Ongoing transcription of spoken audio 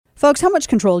Folks, how much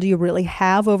control do you really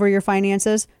have over your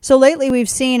finances? So lately, we've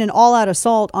seen an all-out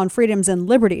assault on freedoms and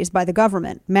liberties by the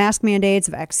government. Mask mandates,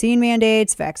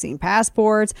 vaccine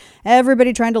passports,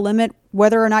 everybody trying to limit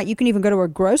whether or not you can even go to a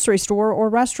grocery store or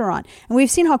restaurant. And we've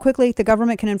seen how quickly the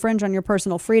government can infringe on your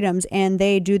personal freedoms, and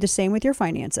they do the same with your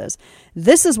finances.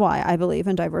 This is why I believe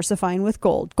in diversifying with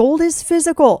gold. Gold is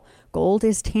physical. Gold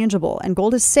is tangible, and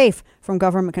gold is safe from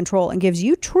government control and gives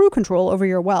you true control over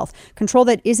your wealth, control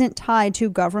that isn't tied to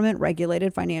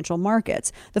government-regulated financial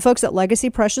markets. The folks at Legacy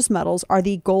Precious Metals are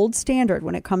the gold standard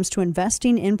when it comes to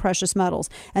investing in precious metals,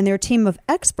 and their team of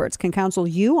experts can counsel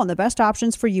you on the best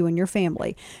options for you and your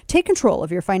family. Take control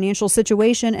of your financial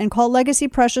situation and call Legacy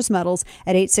Precious Metals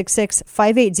at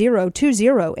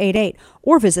 866-580-2088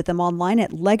 or visit them online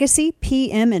at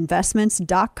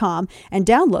legacypminvestments.com and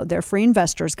download their free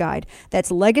investor's guide.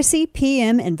 That's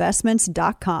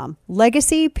legacypminvestments.com.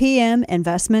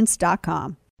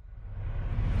 legacypminvestments.com.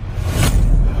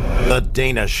 The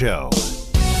Dana Show.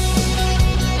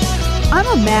 I'm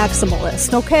a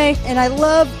maximalist, okay? And I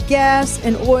love gas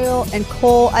and oil and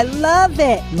coal. I love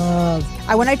it.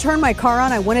 When I turn my car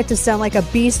on, I want it to sound like a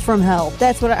beast from hell.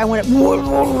 That's what I want.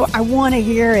 I want to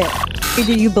hear it.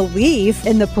 Do you believe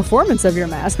in the performance of your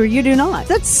mask or you do not?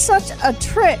 That's such a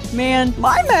trick, man.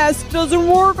 My mask doesn't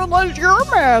work unless your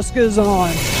mask is on.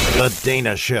 The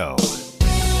Dana Show.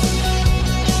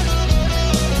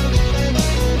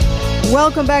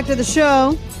 Welcome back to the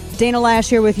show. Dana Lash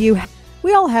here with you.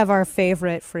 We all have our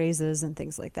favorite phrases and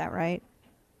things like that, right?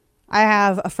 I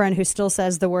have a friend who still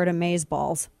says the word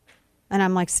amazeballs. And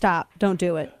I'm like, stop, don't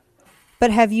do it.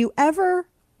 But have you ever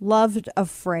loved a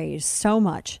phrase so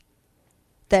much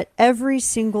that every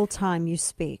single time you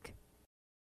speak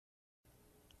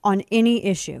on any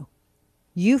issue,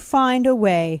 you find a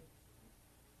way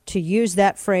to use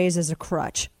that phrase as a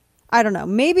crutch? I don't know.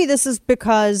 Maybe this is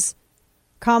because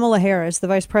Kamala Harris, the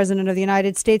Vice President of the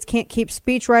United States, can't keep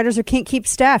speechwriters or can't keep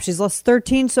staff. She's lost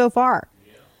 13 so far.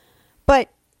 Yeah.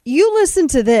 But you listen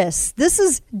to this. This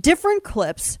is different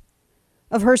clips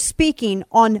of her speaking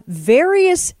on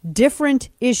various different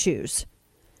issues.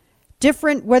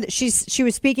 Whether she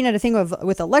was speaking at a thing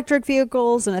with electric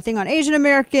vehicles and a thing on Asian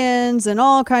Americans and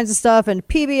all kinds of stuff, and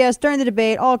PBS during the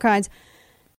debate, all kinds.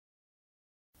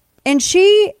 And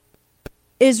she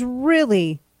is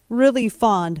really, really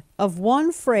fond of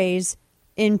one phrase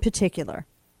in particular.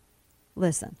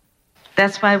 Listen.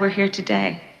 That's why we're here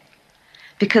today.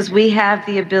 Because we have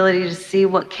the ability to see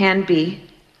what can be,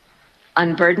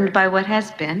 unburdened by what has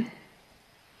been,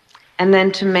 and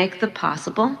then to make the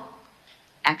possible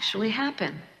actually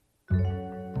happen.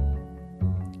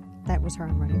 That was her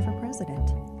on running for president.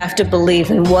 Have to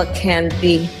believe in what can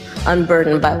be,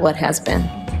 unburdened by what has been.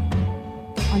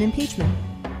 On impeachment.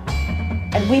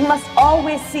 And we must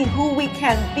always see who we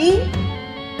can be,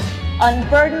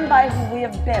 unburdened by who we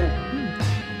have been.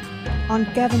 On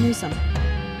Gavin Newsom.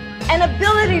 An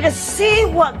ability to see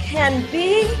what can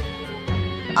be,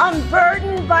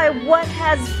 unburdened by what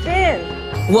has been.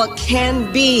 What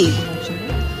can be,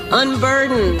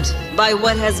 unburdened by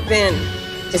what has been.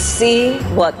 To see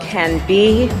what can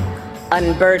be,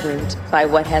 unburdened by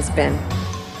what has been.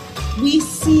 We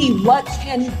see what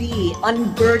can be,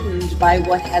 unburdened by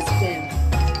what has been.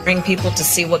 Bring people to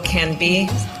see what can be,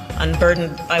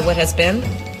 unburdened by what has been.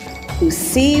 To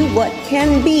see what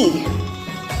can be,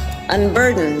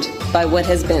 unburdened by what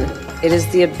has been. It is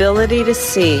the ability to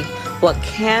see what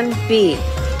can be,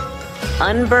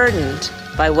 unburdened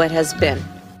by what has been.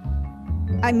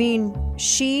 I mean,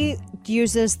 she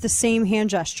uses the same hand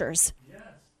gestures. Yes.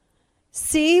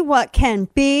 See what can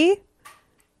be,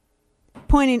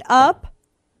 pointing up,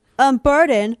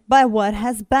 unburdened by what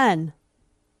has been.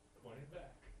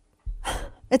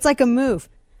 It's like a move.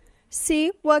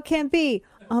 See what can be,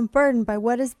 unburdened by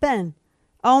what has been.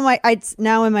 Oh my, it's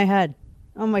now in my head.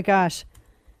 Oh my gosh.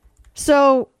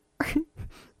 So,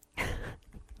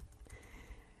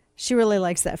 she really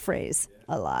likes that phrase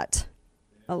a lot.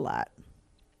 A lot.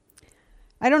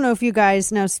 I don't know if you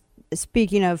guys, now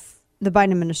speaking of the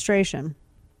Biden administration,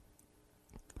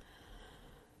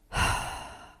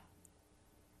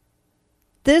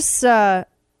 this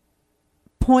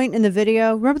point in the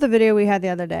video, remember the video we had the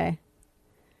other day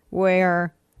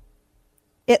where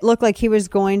it looked like he was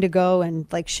going to go and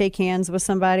like shake hands with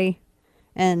somebody,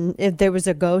 and if there was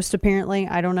a ghost, apparently,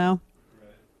 I don't know.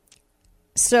 Right.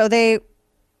 So they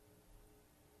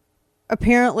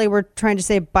apparently were trying to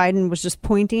say Biden was just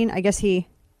pointing. I guess he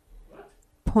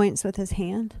points with his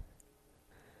hand.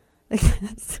 Like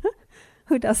this.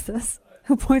 Who does this?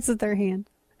 Who points with their hand?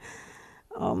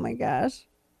 Oh my gosh.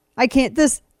 I can't.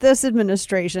 This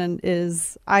administration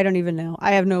is, I don't even know.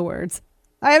 I have no words.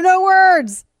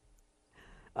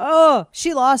 Oh,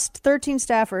 she lost 13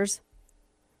 staffers.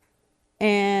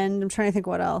 And I'm trying to think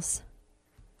what else.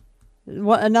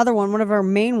 Another one of our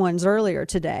main ones earlier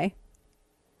today.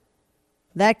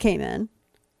 That came in.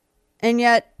 And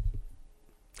yet,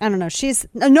 I don't know.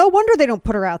 No wonder they don't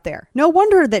put her out there. No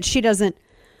wonder that she doesn't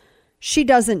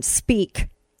speak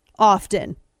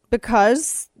often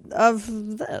because of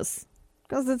this.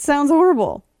 Because it sounds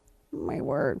horrible. My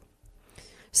word.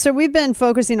 So we've been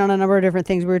focusing on a number of different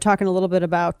things. We were talking a little bit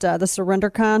about the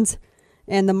surrender cons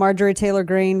and the Marjorie Taylor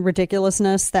Greene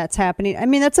ridiculousness that's happening. I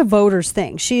mean, that's a voter's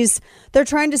thing. They're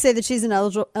trying to say that she's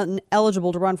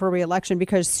ineligible to run for re-election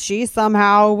because she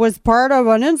somehow was part of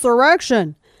an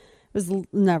insurrection. It was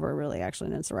never really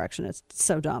actually an insurrection. It's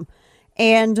so dumb.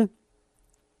 And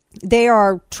they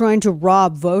are trying to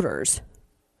rob voters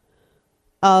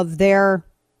of their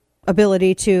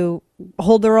ability to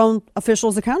hold their own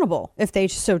officials accountable if they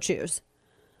so choose.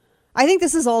 I think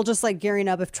this is all just like gearing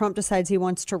up if Trump decides he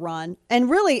wants to run. And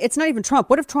really, it's not even Trump.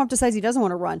 What if Trump decides he doesn't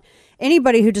want to run?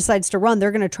 Anybody who decides to run,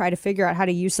 they're going to try to figure out how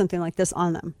to use something like this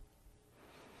on them.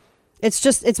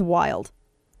 It's wild.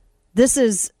 This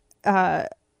is a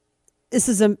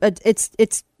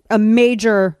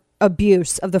major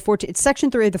abuse of it's Section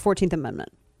 3 of the 14th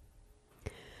Amendment.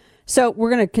 So we're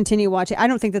going to continue watching. I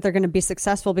don't think that they're going to be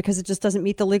successful because it just doesn't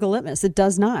meet the legal litmus. It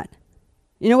does not.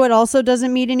 You know what also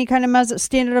doesn't meet any kind of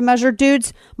standard of measure?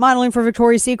 Dudes modeling for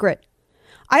Victoria's Secret.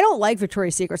 I don't like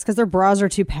Victoria's Secrets because their bras are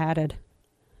too padded.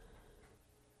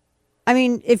 I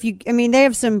mean, they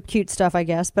have some cute stuff, I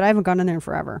guess, but I haven't gone in there in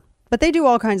forever. But they do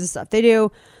all kinds of stuff. They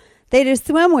do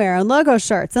swimwear and logo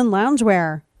shirts and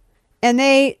loungewear. And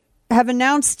they have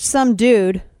announced some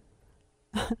dude.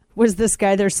 Was this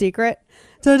guy their secret?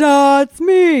 Ta-da, it's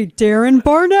me, Darren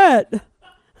Barnett.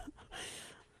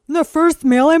 The first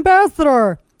male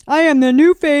ambassador. I am the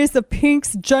new face of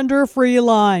Pink's gender-free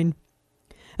line.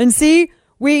 And see,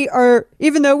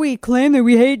 even though we claim that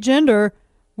we hate gender,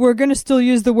 we're going to still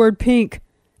use the word pink.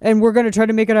 And we're going to try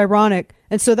to make it ironic.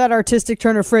 And so that artistic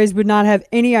turn of phrase would not have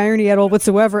any irony at all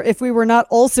whatsoever if we were not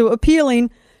also appealing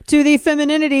to the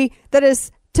femininity that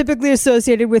is typically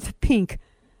associated with pink.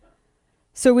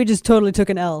 So we just totally took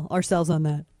an L ourselves on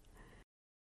that.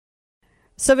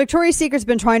 So Victoria's Secret's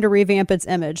been trying to revamp its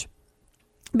image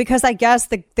because I guess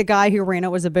the guy who ran it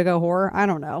was a big old whore. I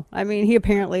don't know. I mean, he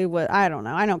apparently was. I don't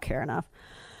know. I don't care enough.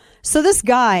 So this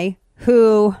guy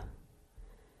who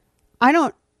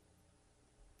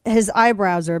his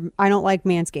eyebrows are, I don't like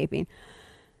manscaping.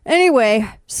 Anyway,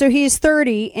 so he's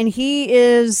 30 and he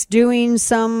is doing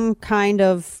some kind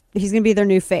of, he's going to be their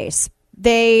new face.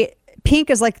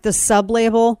 Pink is like the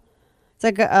sub-label. It's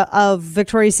like of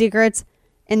Victoria's Secrets.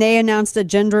 And they announced a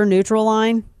gender neutral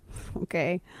line.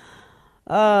 Okay.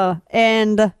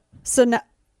 And so now,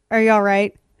 are you all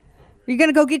right? Are you going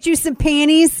to go get you some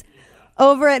panties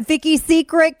over at Vicky's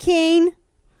Secret, Kane?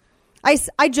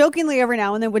 I jokingly every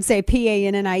now and then would say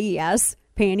PANNIES,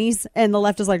 panties. And the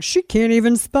left is like, she can't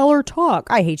even spell or talk.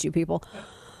 I hate you people.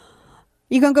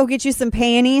 You gonna go get you some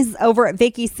panties over at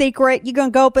Vicky's Secret? You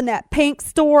gonna go open that pink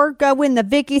store, go in the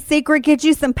Vicky's Secret, get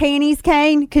you some panties,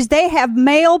 Kane? Because they have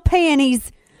male panties,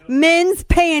 men's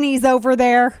panties over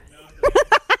there.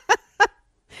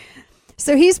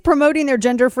 So he's promoting their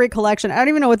gender-free collection. I don't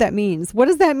even know what that means. What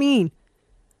does that mean?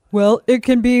 Well, it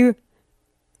can be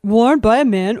worn by a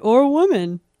man or a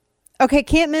woman. Okay,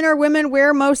 can't men or women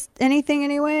wear most anything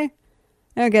anyway?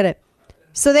 I don't get it.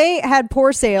 So they had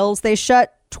poor sales. They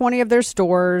shut 20 of their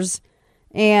stores,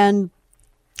 and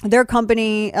their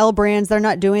company, L Brands, they're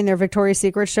not doing their Victoria's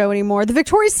Secret show anymore. The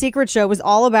Victoria's Secret show was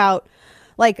all about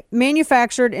like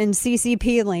manufactured in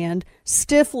CCP land,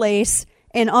 stiff lace,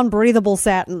 and unbreathable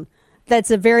satin.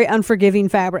 That's a very unforgiving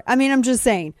fabric. I mean, I'm just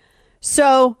saying.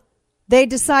 So they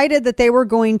decided that they were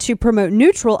going to promote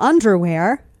neutral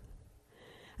underwear,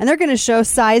 and they're going to show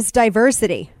size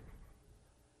diversity.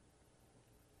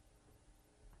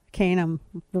 Kane, I'm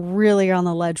really on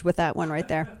the ledge with that one right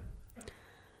there.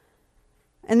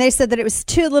 And they said that it was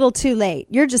too little too late.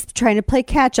 You're just trying to play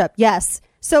catch up. Yes.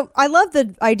 So I love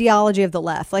the ideology of the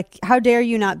left. Like, how dare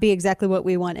you not be exactly what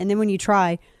we want? And then when you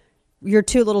try, you're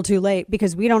too little too late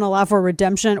because we don't allow for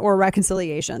redemption or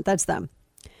reconciliation. That's them.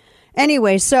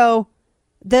 Anyway, so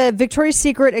the Victoria's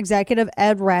Secret executive,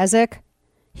 Ed Razek,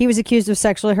 he was accused of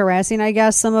sexually harassing, I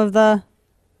guess, some of the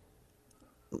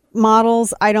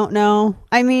models. I don't know.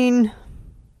 I mean,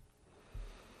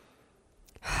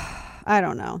 I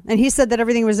don't know. And he said that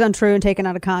everything was untrue and taken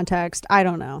out of context. I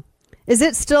don't know. Is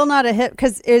it still not a hip?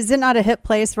 Because is it not a hip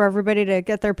place for everybody to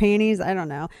get their panties? I don't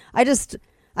know. I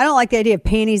don't like the idea of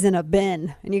panties in a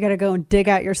bin and you got to go and dig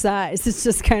out your size. It's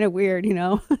just kind of weird, you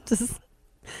know.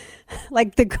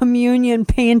 like the communion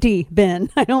panty bin.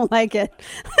 I don't like it.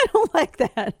 I don't like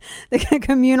that. The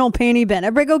communal panty bin.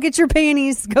 Everybody go get your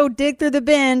panties. Go dig through the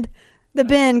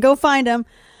bin. Go find them.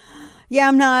 Yeah,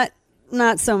 I'm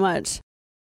not so much.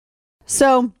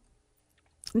 So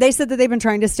they said that they've been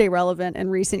trying to stay relevant in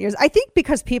recent years. I think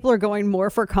because people are going more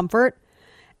for comfort.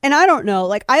 And I don't know.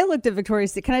 Like, I looked at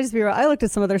Victoria's Secret. Can I just be real? I looked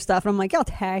at some of their stuff and I'm like, y'all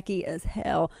tacky as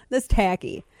hell. That's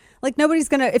tacky. Like, nobody's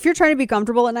going to, if you're trying to be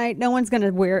comfortable at night, no one's going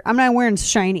to wear, I'm not wearing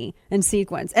shiny and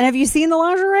sequins. And have you seen the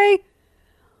lingerie?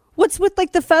 What's with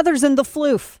like the feathers and the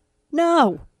floof?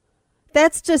 No.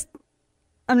 That's just,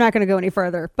 I'm not going to go any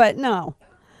further, but no.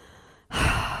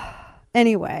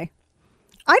 Anyway,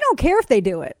 I don't care if they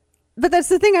do it. But that's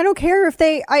the thing. I don't care if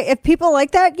if people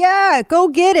like that. Yeah, go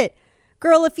get it.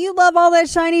 Girl, if you love all that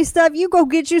shiny stuff, you go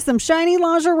get you some shiny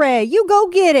lingerie. You go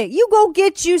get it. You go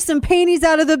get you some panties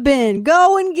out of the bin.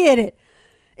 Go and get it.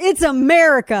 It's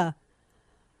America.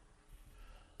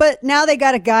 But now they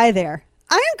got a guy there.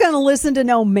 I ain't going to listen to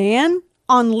no man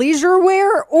on leisure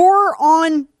wear or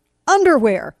on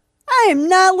underwear. I am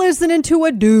not listening to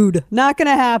a dude. Not going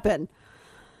to happen.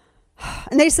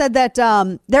 And they said that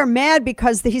they're mad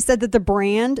because he said that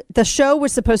the show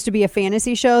was supposed to be a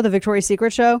fantasy show, the Victoria's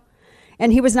Secret show.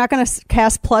 And he was not going to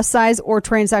cast plus size or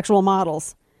transsexual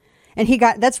models. And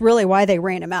that's really why they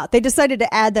ran him out. They decided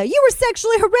to add you were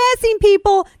sexually harassing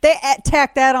people. They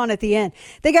tacked that on at the end.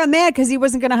 They got mad because he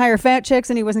wasn't going to hire fat chicks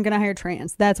and he wasn't going to hire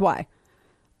trans. That's why.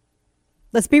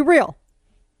 Let's be real.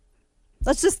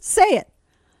 Let's just say it.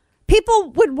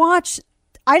 People would watch.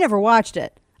 I never watched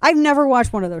it. I've never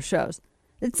watched one of those shows.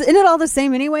 Isn't it all the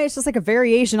same anyway? It's just like a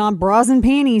variation on bras and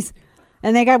panties.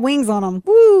 And they got wings on them.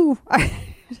 Woo!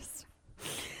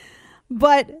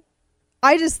 But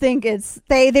I just think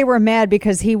they were mad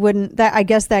because he wouldn't, I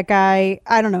guess that guy,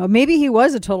 I don't know, maybe he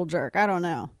was a total jerk. I don't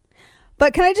know.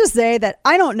 But can I just say that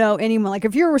I don't know anyone, like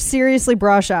if you're seriously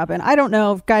bra shopping, I don't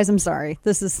know, guys, I'm sorry.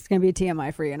 This is going to be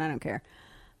TMI for you and I don't care.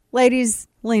 Ladies,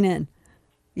 lean in.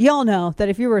 Y'all know that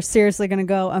if you were seriously going to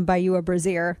go and buy you a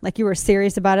brassiere, like you were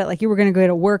serious about it, like you were going to go get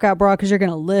a workout bra because you're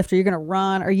going to lift or you're going to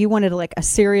run or you wanted like a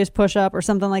serious push up or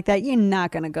something like that, you're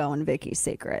not going to go in Vicky's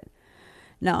Secret.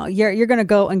 No, you're going to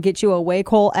go and get you a wake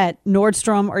hole at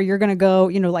Nordstrom or you're going to go,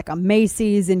 like a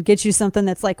Macy's and get you something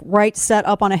that's like right set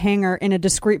up on a hanger in a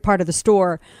discreet part of the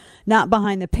store, not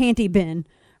behind the panty bin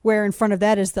where in front of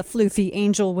that is the floofy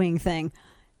angel wing thing.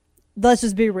 Let's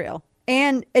just be real.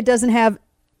 And it doesn't have,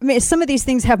 some of these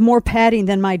things have more padding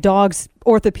than my dog's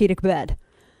orthopedic bed.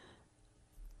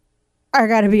 I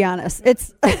got to be honest.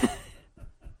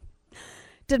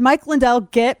 Did Mike Lindell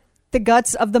get the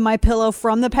guts of the MyPillow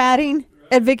from the padding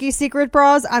at Vicky's Secret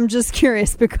bras? I'm just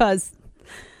curious because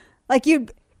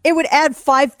it would add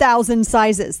 5,000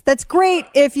 sizes. That's great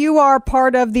if you are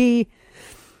part of the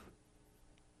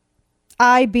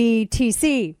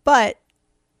IBTC, but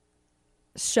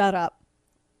shut up.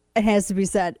 It has to be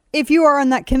said. If you are on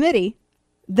that committee,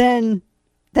 then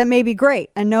that may be great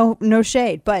and no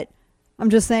shade, but I'm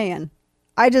just saying.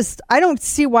 I don't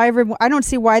see why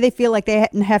they feel like they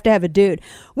have to have a dude.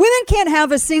 Women can't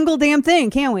have a single damn thing,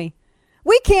 can we?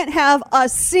 We can't have a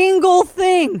single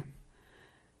thing.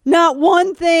 Not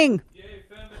one thing. Yay,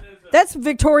 that's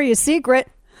Victoria's Secret.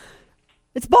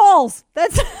 It's balls.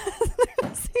 That's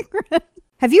secret.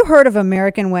 Have you heard of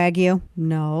American Wagyu?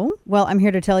 No. Well, I'm here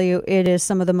to tell you it is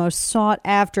some of the most sought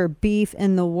after beef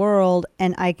in the world,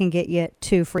 and I can get you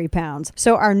 2 free pounds.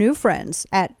 So our new friends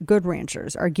at Good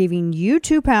Ranchers are giving you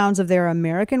 2 pounds of their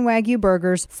American Wagyu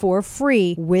burgers for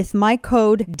free with my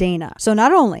code Dana. So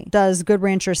not only does Good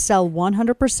Ranchers sell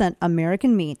 100%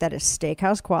 American meat that is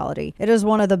steakhouse quality, it is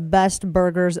one of the best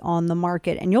burgers on the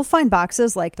market. And you'll find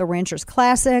boxes like the Ranchers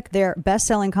Classic, their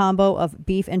best-selling combo of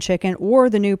beef and chicken, or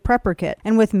the new Prepper Kit.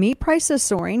 And with meat prices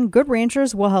soaring, Good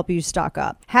Ranchers will help you stock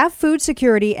up. Have food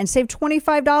security and save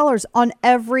 $25 on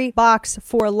every box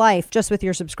for life just with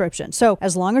your subscription. So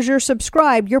as long as you're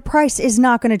subscribed, your price is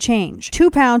not going to change.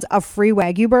 2 pounds of free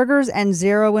Wagyu burgers and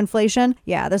 0 inflation.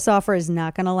 Yeah, this offer is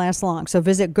not going to last long. So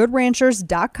visit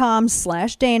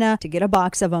goodranchers.com/Dana to get a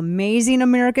box of amazing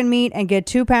American meat and get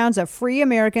 2 pounds of free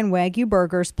American Wagyu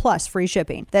burgers plus free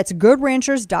shipping. That's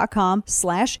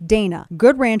goodranchers.com/Dana.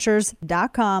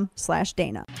 goodranchers.com/Dana.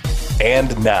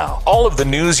 And now, all of the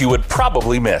news you would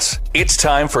probably miss. It's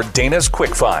time for Dana's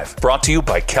Quick 5, brought to you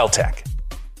by Keltec.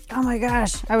 Oh my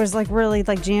gosh, I was really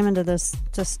jamming to this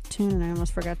just tune and I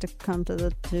almost forgot to come to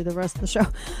the rest of the show.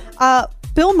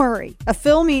 Bill Murray,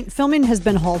 filming has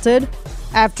been halted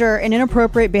after an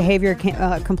inappropriate behavior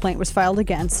complaint was filed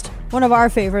against one of our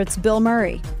favorites, Bill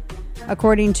Murray.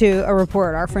 According to a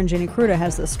report, our friend Jenny Cruda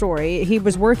has this story. He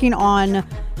was working on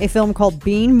a film called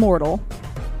Being Mortal.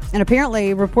 And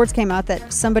apparently reports came out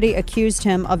that somebody accused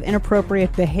him of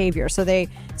inappropriate behavior. So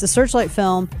it's a Searchlight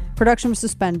film. Production was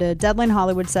suspended. Deadline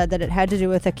Hollywood said that it had to do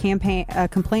with a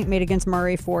complaint made against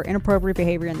Murray for inappropriate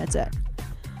behavior, and that's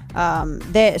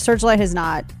it. Searchlight has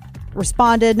not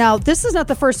responded. Now, this is not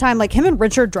the first time. Like, him and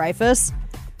Richard Dreyfuss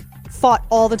fought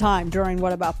all the time during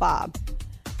What About Bob?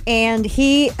 And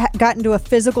he got into a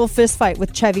physical fist fight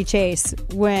with Chevy Chase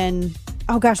when,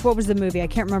 oh gosh, what was the movie? I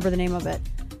can't remember the name of it.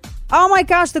 Oh my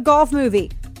gosh, the golf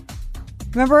movie.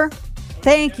 Remember?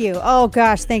 Thank you. Oh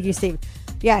gosh, thank you, Steve.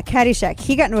 Yeah, Caddyshack.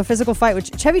 He got into a physical fight,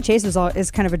 which Chevy Chase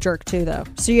is kind of a jerk too, though.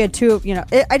 So you had two,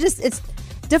 it's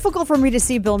difficult for me to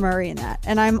see Bill Murray in that.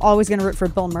 And I'm always going to root for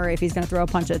Bill Murray if he's going to throw a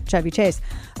punch at Chevy Chase.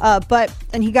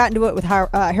 And he got into it with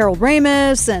Harold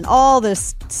Ramis and all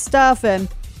this stuff. And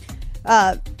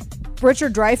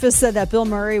Richard Dreyfuss said that Bill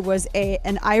Murray was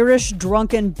an Irish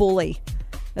drunken bully,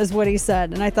 is what he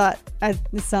said. And I thought,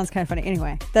 this sounds kind of funny.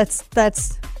 Anyway, that's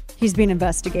he's being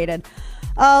investigated.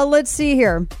 Let's see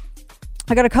here.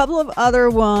 I got a couple of other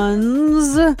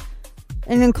ones. It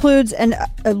includes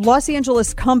a Los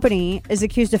Angeles company is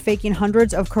accused of faking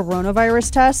hundreds of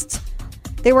coronavirus tests.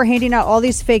 They were handing out all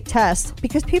these fake tests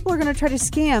because people are going to try to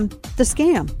scam the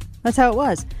scam. That's how it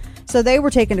was. So they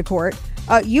were taken to court.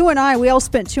 You and I, we all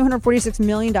spent $246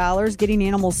 million getting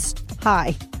animals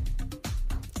high.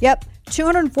 Yep,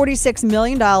 $246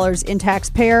 million in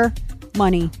taxpayer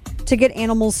money to get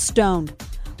animals stoned.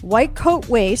 White Coat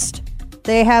Waste,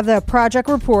 they have the project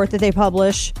report that they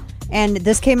publish, and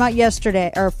this came out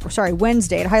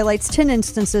Wednesday. It highlights 10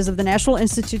 instances of the National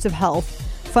Institutes of Health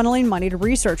funneling money to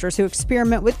researchers who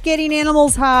experiment with getting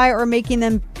animals high or making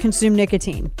them consume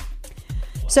nicotine.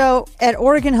 So at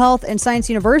Oregon Health and Science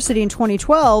University in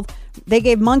 2012, they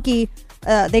gave monkeys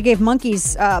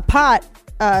pot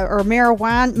or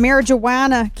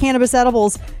marijuana cannabis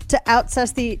edibles to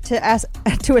assess the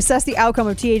outcome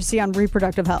of THC on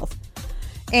reproductive health.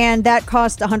 And that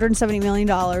cost $170 million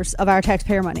of our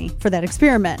taxpayer money for that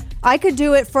experiment. I could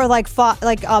do it for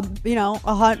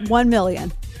 $1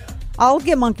 million. I'll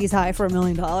get monkeys high for $1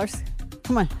 million.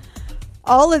 Come on.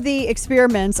 All of the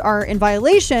experiments are in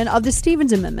violation of the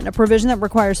Stevens Amendment, a provision that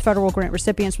requires federal grant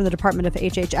recipients from the Department of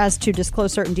HHS to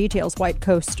disclose certain details, White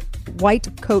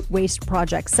Coat Waste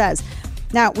Project says.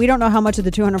 Now, we don't know how much of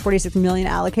the $246 million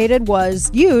allocated was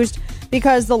used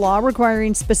because the law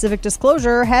requiring specific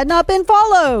disclosure had not been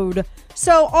followed.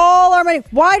 So all our money,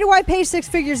 why do I pay six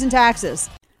figures in taxes?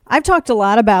 I've talked a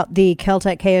lot about the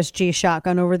Keltec KSG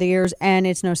shotgun over the years, and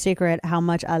it's no secret how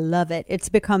much I love it. It's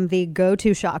become the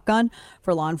go-to shotgun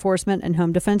for law enforcement and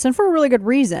home defense, and for a really good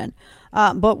reason.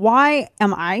 But why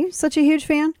am I such a huge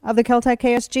fan of the Keltec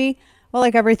KSG? Well,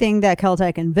 like everything that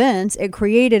Keltec invents, it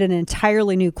created an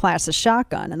entirely new class of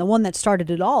shotgun. And the one that started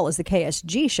it all is the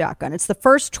KSG shotgun. It's the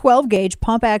first 12-gauge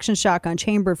pump-action shotgun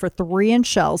chambered for 3-inch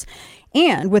shells.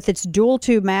 And with its dual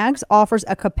tube mags, offers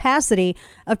a capacity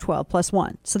of 12 plus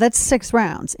 1. So that's 6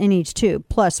 rounds in each tube,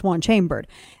 plus 1 chambered.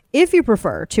 If you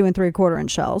prefer 2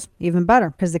 3/4-inch shells, even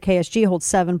better, because the KSG holds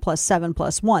 7 plus 7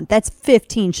 plus 1. That's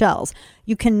 15 shells.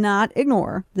 You cannot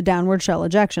ignore the downward shell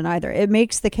ejection either. It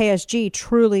makes the KSG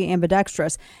truly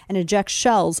ambidextrous and ejects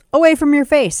shells away from your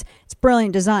face. It's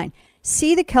brilliant design.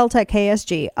 See the Keltec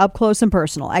KSG up close and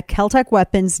personal at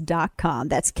KeltecWeapons.com.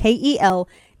 That's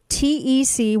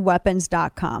KELTEC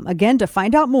weapons.com. Again, to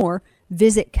find out more,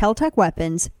 visit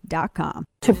KeltecWeapons.com.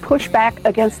 To push back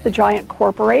against the giant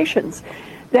corporations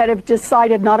that have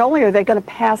decided not only are they going to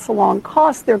pass along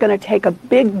costs, they're going to take a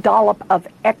big dollop of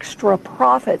extra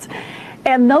profits.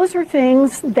 And those are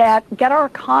things that get our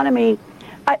economy,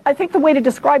 I think the way to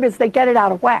describe it is they get it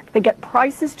out of whack. They get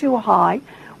prices too high.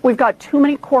 We've got too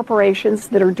many corporations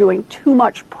that are doing too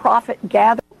much profit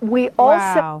gathering.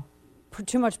 Wow.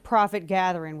 Too much profit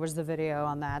gathering was the video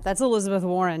on that. That's Elizabeth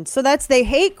Warren. So they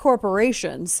hate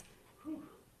corporations,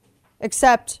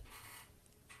 except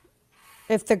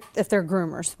if they're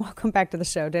groomers. Welcome back to the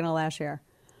show, Dana Lash here.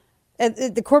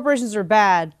 The corporations are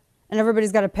bad, and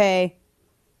everybody's got to pay,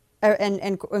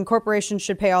 and corporations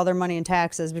should pay all their money in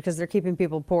taxes because they're keeping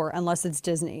people poor, unless it's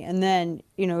Disney. And then,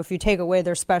 if you take away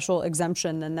their special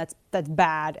exemption, then that's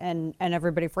bad, and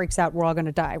everybody freaks out. We're all going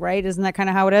to die, right? Isn't that kind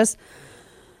of how it is?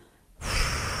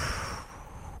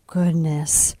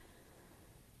 Goodness.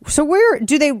 So where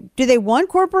do they want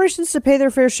corporations to pay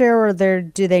their fair share, or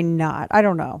do they not? I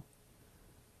don't know.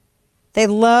 They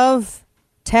love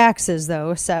taxes,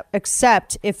 though,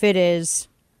 except if it is,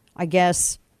 I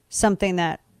guess, something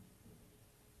that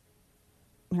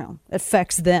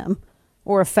affects them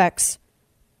or affects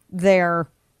their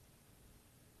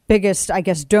biggest, I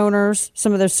guess, donors,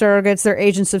 some of their surrogates, their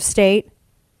agents of state.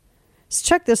 Let's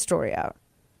check this story out.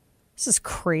 This is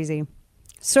crazy.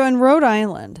 So in Rhode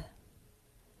Island,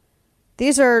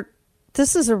 this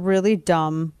is a really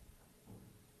dumb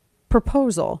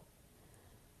proposal.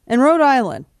 In Rhode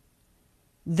Island,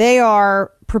 they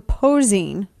are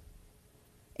proposing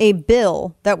a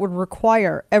bill that would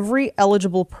require every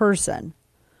eligible person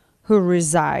who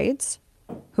resides,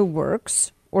 who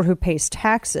works, or who pays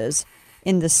taxes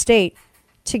in the state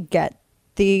to get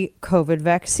the COVID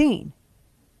vaccine.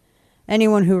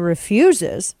 Anyone who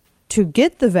refuses to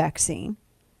get the vaccine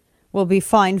will be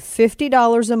fined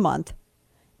 $50 a month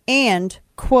and,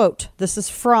 quote, this is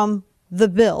from the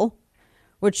bill,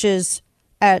 which is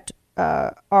at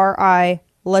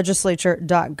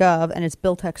rilegislature.gov, and it's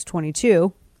Bill Text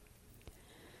 22.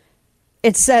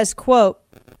 It says, quote,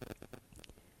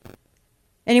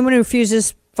 anyone who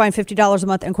refuses fined $50 a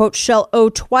month and, quote, shall owe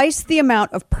twice the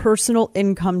amount of personal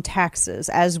income taxes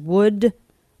as would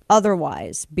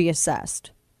otherwise be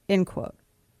assessed, end quote.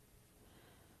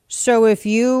 So if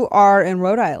you are in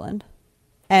Rhode Island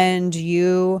and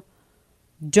you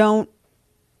don't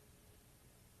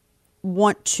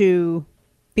want to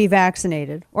be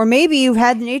vaccinated, or maybe you've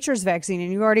had the Nature's vaccine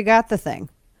and you already got the thing,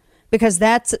 because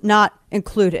that's not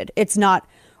included. It's not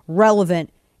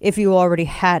relevant if you already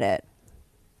had it.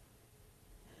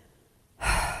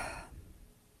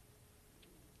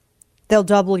 They'll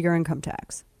double your income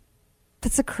tax.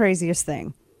 That's the craziest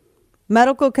thing.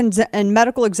 Medical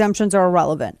exemptions are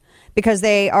irrelevant because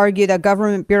they argue that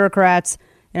government bureaucrats,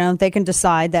 they can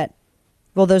decide that,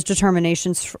 well, those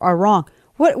determinations are wrong.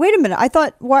 What? Wait a minute. I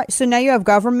thought, what? So now you have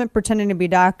government pretending to be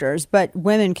doctors, but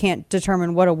women can't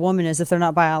determine what a woman is if they're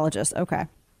not biologists. Okay.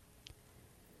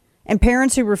 And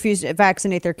parents who refuse to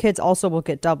vaccinate their kids also will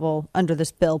get double under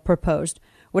this bill proposed,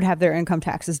 would have their income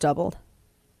taxes doubled.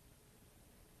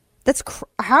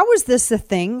 How is this a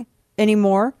thing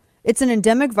anymore? It's an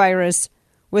endemic virus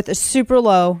with a super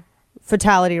low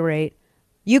fatality rate.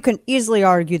 You can easily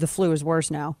argue the flu is worse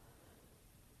now.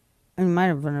 I might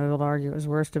have been able to argue it was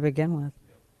worse to begin with.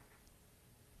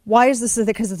 Why is this?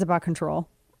 Because it's about control.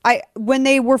 When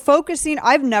they were focusing,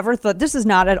 I've never thought this is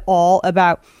not at all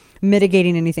about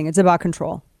mitigating anything. It's about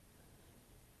control.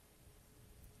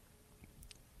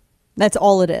 That's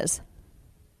all it is.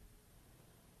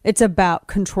 It's about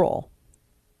control.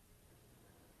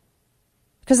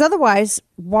 Because otherwise,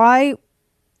 why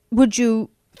would you,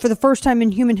 for the first time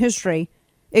in human history,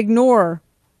 ignore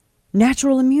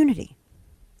natural immunity?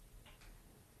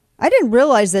 I didn't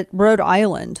realize that Rhode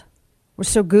Island was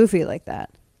so goofy like that.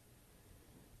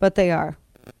 But they are.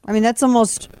 I mean, that's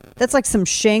like some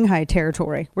Shanghai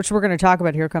territory, which we're going to talk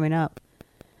about here coming up.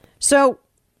 So,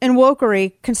 in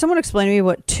wokery, can someone explain to me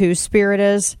what two-spirit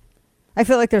is? I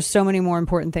feel like there's so many more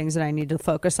important things that I need to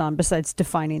focus on besides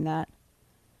defining that.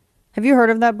 Have you heard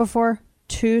of that before?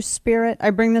 Two-spirit? I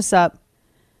bring this up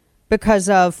because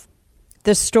of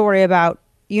this story about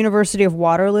University of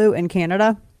Waterloo in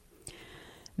Canada.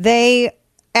 They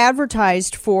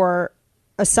advertised for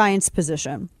a science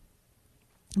position,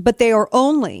 but they're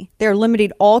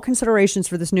limiting all considerations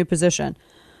for this new position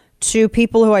to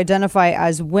people who identify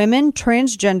as women,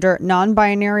 transgender,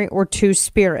 non-binary, or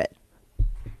two-spirit.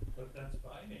 But that's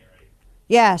binary.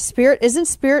 Yeah, isn't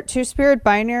spirit two-spirit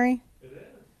binary? It is.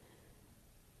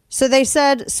 So they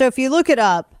said, so if you look it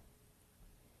up,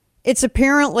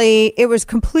 it was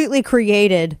completely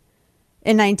created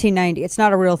in 1990. It's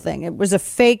not a real thing. It was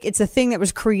it's a thing that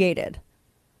was created.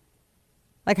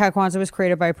 Like how Kwanzaa was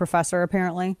created by a professor,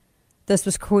 apparently. This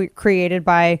was created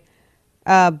by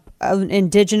an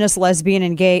indigenous, lesbian,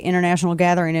 and gay international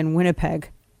gathering in Winnipeg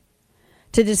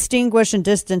to distinguish and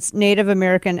distance Native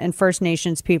American and First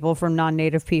Nations people from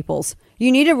non-Native peoples. You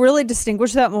need to really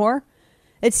distinguish that more?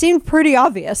 It seemed pretty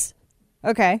obvious.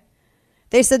 Okay.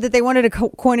 They said that they wanted to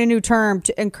coin a new term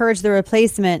to encourage the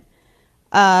replacement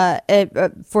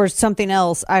for something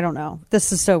else. I don't know.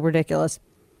 This is so ridiculous.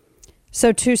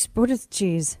 So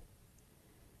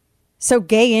So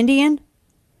gay Indian?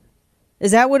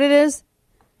 Is that what it is?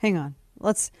 Hang on.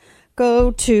 Let's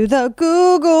go to the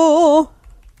Google.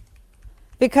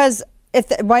 Because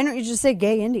why don't you just say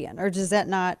gay Indian? Or is that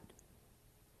not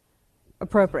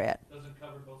appropriate? Doesn't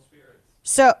cover both spirits.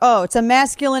 So, it's a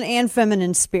masculine and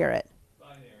feminine spirit.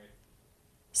 Binary.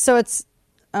 So it's,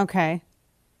 okay.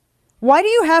 Why do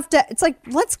you have to, it's like,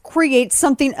 let's create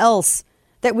something else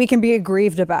that we can be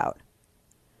aggrieved about.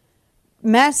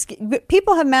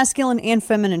 People have masculine and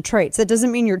feminine traits. That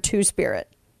doesn't mean you're two-spirit.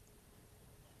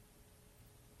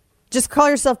 Just call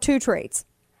yourself two traits.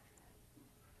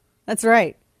 That's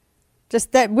right.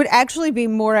 Just that would actually be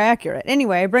more accurate.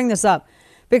 Anyway, I bring this up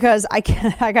because I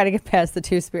got to get past the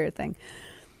two-spirit thing.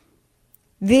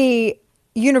 The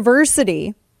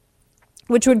university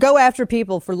which would go after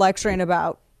people for lecturing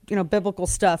about, biblical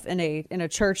stuff in a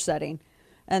church setting.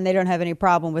 And they don't have any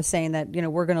problem with saying that,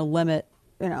 we're going to limit,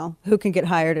 who can get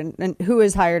hired and who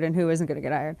is hired and who isn't going to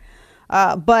get hired.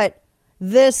 But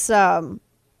this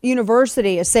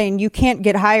university is saying you can't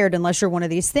get hired unless you're one of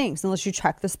these things, unless you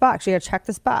check this box. You got to check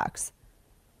this box.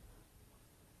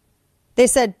 They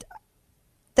said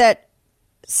that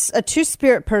a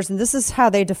two-spirit person, this is how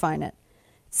they define it.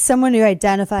 Someone who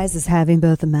identifies as having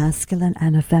both a masculine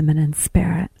and a feminine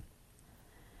spirit.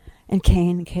 And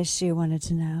Kane, in case you wanted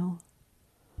to know,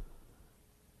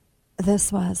 this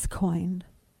was coined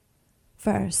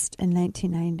first in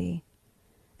 1990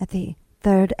 at the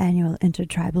 3rd Annual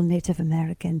Intertribal Native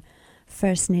American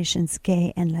First Nations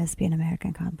Gay and Lesbian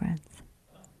American Conference.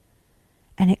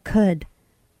 And it could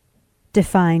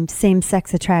define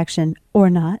same-sex attraction or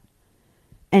not.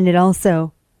 And it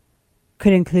also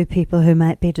could include people who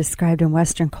might be described in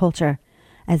Western culture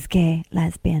as gay,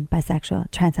 lesbian,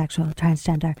 bisexual, transsexual,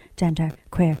 transgender, gender,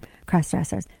 queer,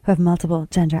 cross-dressers who have multiple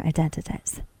gender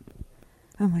identities.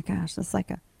 Oh my gosh, that's like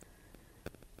a...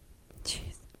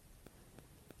 Jeez.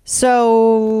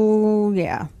 So,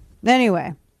 yeah.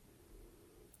 Anyway.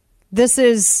 This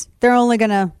is... They're only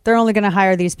gonna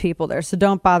hire these people there, so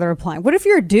don't bother applying. What if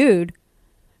you're a dude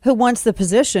who wants the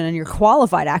position and you're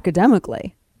qualified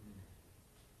academically?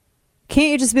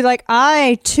 Can't you just be like,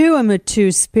 I too am a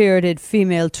two-spirited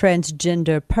female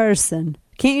transgender person?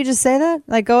 Can't you just say that?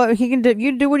 Like, oh, you can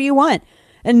do what you want,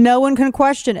 and no one can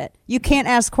question it. You can't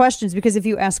ask questions, because if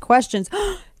you ask questions,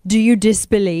 do you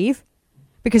disbelieve?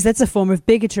 Because that's a form of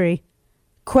bigotry.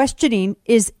 Questioning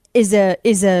is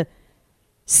a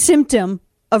symptom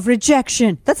of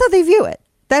rejection. That's how they view it.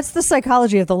 That's the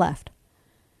psychology of the left.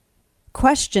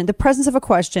 The presence of a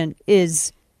question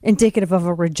is indicative of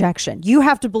a rejection. You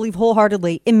have to believe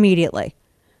wholeheartedly immediately.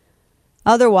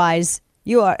 Otherwise,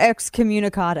 you are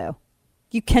excommunicado.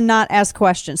 You cannot ask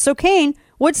questions. So, Kane,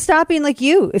 what's stopping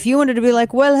you? If you wanted to be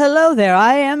like, well, hello there,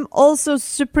 I am also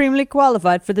supremely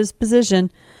qualified for this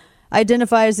position.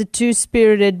 Identify as a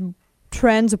two-spirited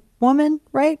trans woman,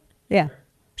 right? Yeah.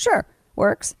 Sure.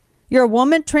 Works. You're a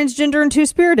woman, transgender, and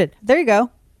two-spirited. There you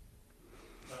go.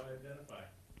 How I identify.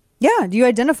 Yeah, you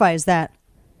identify as that.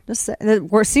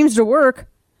 That seems to work.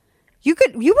 You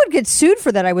would get sued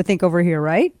for that, I would think, over here,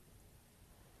 right?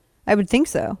 I would think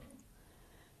so.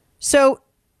 So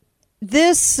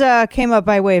this came up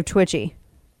by way of Twitchy.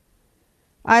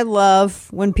 I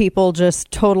love when people just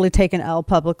totally take an L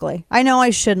publicly. I know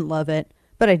I shouldn't love it,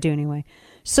 but I do anyway.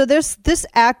 So this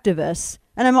activist,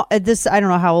 and I don't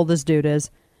know how old this dude is.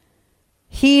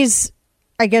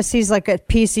 I guess he's like at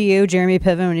PCU, Jeremy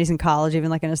Piven, when he's in college, even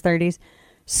like in his 30s.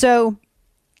 So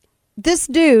this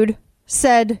dude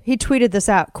said, he tweeted this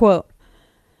out, quote,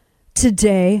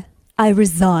 "Today I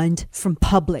resigned from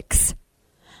Publix.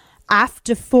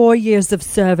 After 4 years of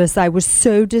service, I was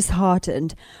so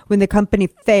disheartened when the company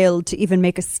failed to even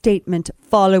make a statement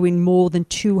following more than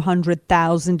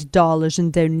 $200,000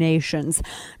 in donations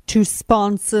to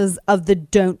sponsors of the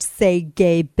Don't Say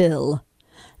Gay bill.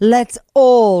 Let's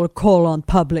all call on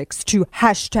Publix to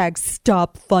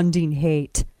 #stop funding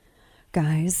hate."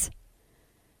 Guys,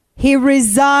 he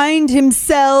resigned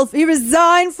himself. He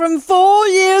resigned from 4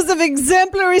 years of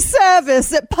exemplary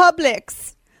service at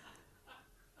Publix.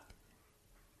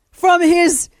 From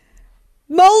his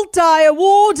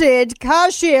multi-awarded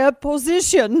cashier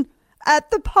position at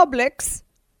the Publix.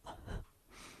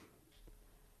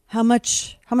 How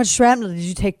much shrapnel did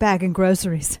you take back in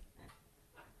groceries?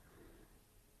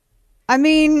 I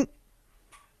mean,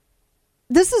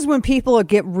 this is when people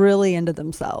get really into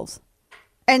themselves.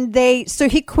 And so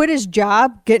he quit his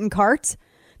job getting carts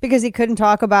because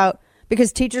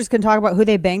because teachers can talk about who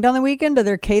they banged on the weekend to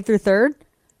their K through 3rd.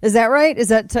 Is that right?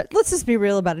 Let's just be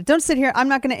real about it. Don't sit here. I'm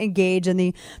not going to engage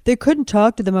in they couldn't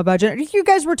talk to them about gender. You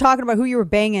guys were talking about who you were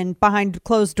banging behind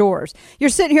closed doors.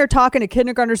 You're sitting here talking to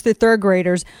kindergartners through 3rd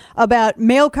graders about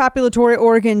male copulatory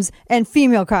organs and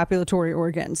female copulatory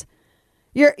organs.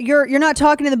 You're not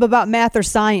talking to them about math or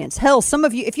science. Hell, some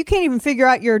of you, if you can't even figure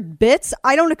out your bits,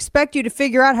 I don't expect you to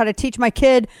figure out how to teach my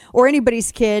kid or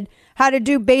anybody's kid how to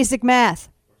do basic math.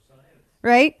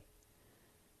 Right?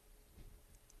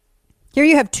 Here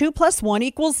you have 2 +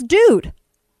 1 = dude.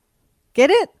 Get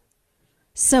it?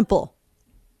 Simple.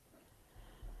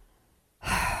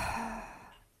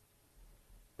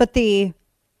 But the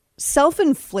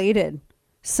self-inflated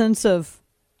sense of,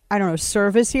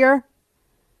 service here.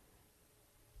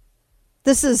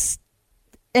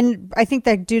 And I think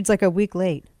that dude's like a week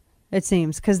late, it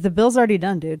seems, because the bill's already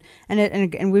done, dude.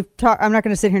 And we've talked. I'm not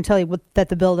going to sit here and tell you that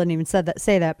the bill didn't even say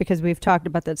that because we've talked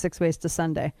about that 6 ways to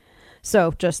Sunday.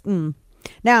 So just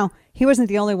now he wasn't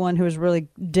the only one who was really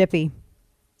dippy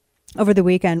over the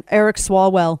weekend. Eric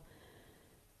Swalwell,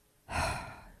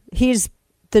 he's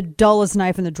the dullest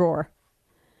knife in the drawer.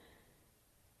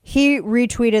 He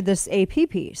retweeted this AP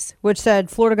piece, which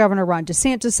said Florida Governor Ron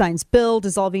DeSantis signs bill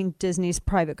dissolving Disney's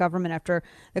private government after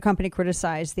the company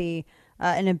criticized the,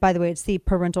 and by the way, it's the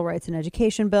Parental Rights in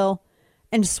Education bill.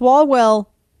 And Swalwell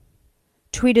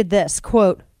tweeted this,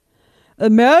 quote,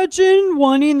 "Imagine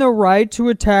wanting the right to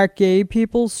attack gay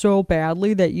people so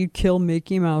badly that you'd kill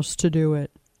Mickey Mouse to do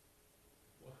it."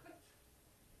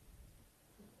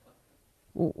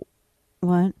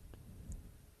 What?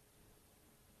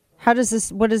 How does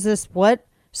this, what is this, what?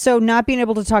 So not being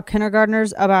able to talk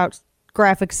kindergartners about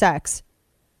graphic sex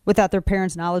without their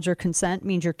parents' knowledge or consent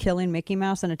means you're killing Mickey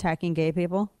Mouse and attacking gay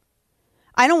people?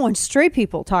 I don't want straight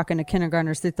people talking to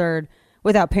kindergartners through third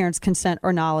without parents' consent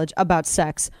or knowledge about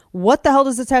sex. What the hell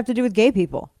does this have to do with gay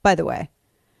people, by the way?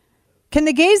 Can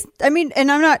the gays, I mean,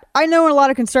 and I know a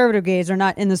lot of conservative gays are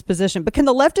not in this position, but can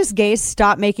the leftist gays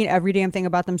stop making every damn thing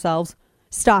about themselves?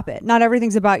 Stop it. Not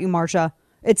everything's about you, Marsha.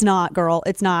 It's not, girl.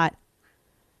 It's not.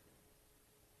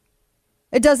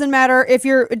 It doesn't matter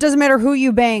it doesn't matter who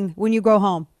you bang when you go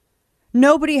home.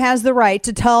 Nobody has the right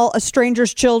to tell a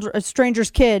stranger's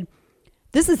kid,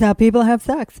 this is how people have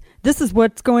sex. This is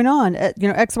what's going on.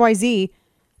 XYZ,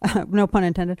 no pun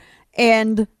intended.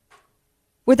 And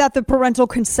without the parental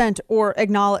consent or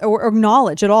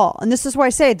acknowledge at all. And this is why I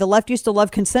say the left used to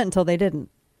love consent until they didn't.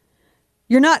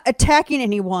 You're not attacking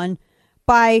anyone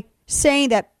by saying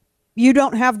that you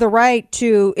don't have the right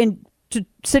to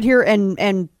sit here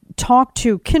and talk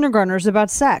to kindergartners about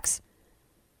sex.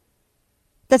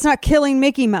 That's not killing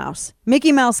Mickey Mouse.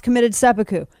 Mickey Mouse committed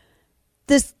seppuku.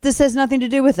 This has nothing to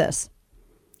do with this.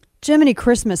 Jiminy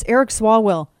Christmas, Eric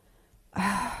Swalwell.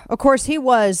 Of course, he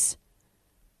was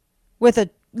with a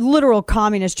literal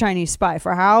communist Chinese spy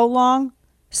for how long?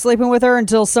 Sleeping with her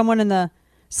until someone in the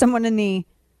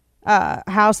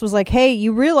house was like, "Hey,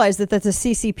 you realize that that's a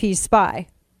CCP spy.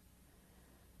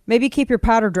 Maybe keep your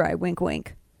powder dry, wink,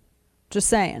 wink." Just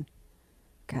saying.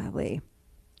 Golly.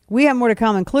 We have more to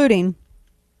come, including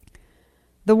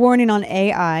the warning on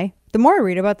AI. The more I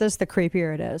read about this, the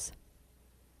creepier it is.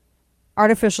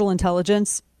 Artificial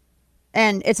intelligence.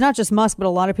 And it's not just Musk, but a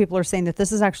lot of people are saying that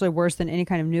this is actually worse than any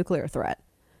kind of nuclear threat.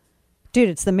 Dude,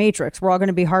 it's the Matrix. We're all going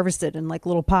to be harvested in like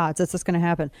little pods. That's what's going to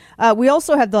happen. We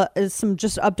also have some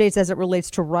just updates as it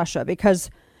relates to Russia, because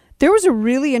there was a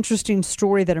really interesting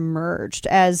story that emerged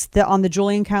as on the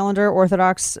Julian calendar,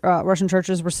 Orthodox Russian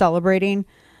churches were celebrating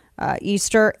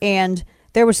Easter, and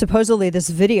there was supposedly this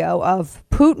video of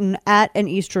Putin at an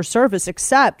Easter service,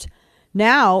 except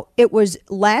now it was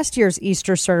last year's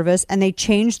Easter service, and they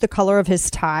changed the color of his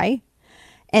tie,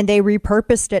 and they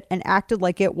repurposed it and acted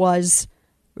like it was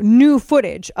new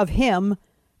footage of him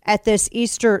at this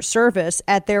Easter service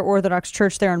at their Orthodox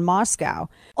church there in Moscow.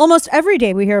 Almost every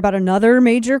day we hear about another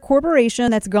major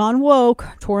corporation that's gone woke,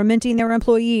 tormenting their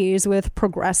employees with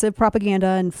progressive propaganda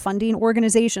and funding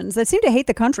organizations that seem to hate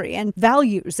the country and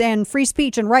values and free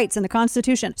speech and rights and the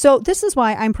Constitution. So this is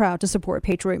why I'm proud to support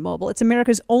Patriot Mobile. It's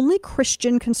America's only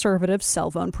Christian conservative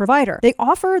cell phone provider. They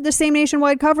offer the same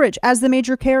nationwide coverage as the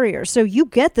major carriers, so you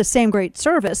get the same great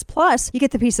service, plus you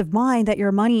get the peace of mind that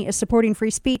your money is supporting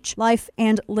free speech, life,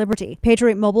 and liberty.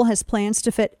 Patriot Mobile has plans to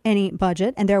fit any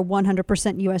budget, and their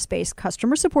 100% US-based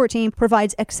customer support team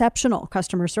provides exceptional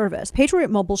customer service. Patriot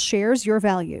Mobile shares your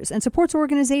values and supports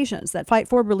organizations that fight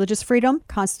for religious freedom,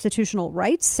 constitutional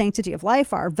rights, sanctity of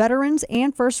life, our veterans,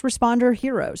 and first responder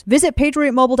heroes. Visit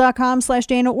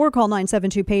patriotmobile.com/Dana or call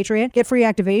 972-PATRIOT. Get free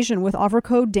activation with offer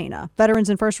code Dana. Veterans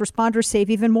and first responders save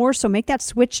even more, so make that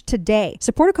switch today.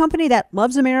 Support a company that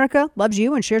loves America, loves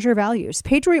you, and shares your values.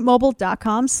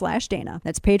 patriotmobile.com/Dana.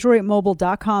 That's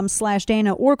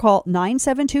patriotmobile.com/Dana or call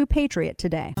 972-PATRIOT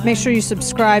today. Make sure you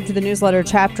subscribe to the newsletter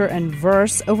Chapter and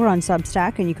Verse over on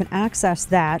Substack, and you can access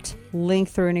that link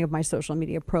through any of my social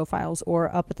media profiles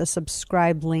or up at the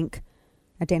subscribe link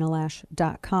at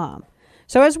danalash.com.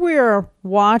 So as we're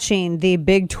watching the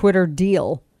big Twitter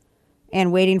deal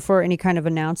and waiting for any kind of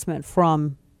announcement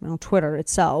from Twitter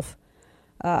itself,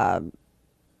 I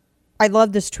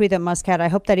love this tweet that Musk had. I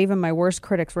hope that even my worst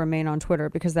critics remain on Twitter,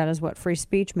 because that is what free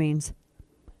speech means.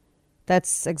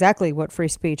 That's exactly what free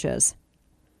speech is.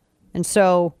 And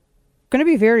so, going to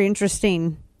be a very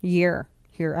interesting year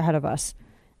here ahead of us.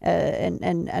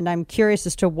 And I'm curious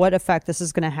as to what effect this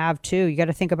is going to have, too. You got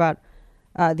to think about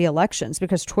the elections,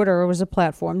 because Twitter was a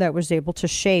platform that was able to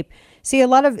shape. See, a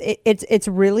lot of it's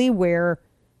really where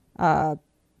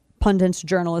pundits,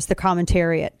 journalists, the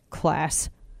commentariat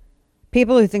class,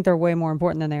 people who think they're way more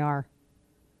important than they are.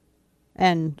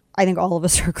 And I think all of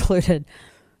us are included.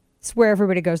 It's where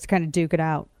everybody goes to kind of duke it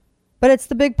out. But it's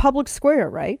the big public square,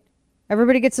 right?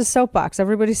 Everybody gets a soapbox.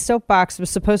 Everybody's soapbox was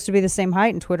supposed to be the same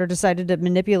height, and Twitter decided to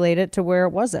manipulate it to where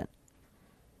it wasn't.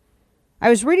 I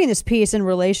was reading this piece in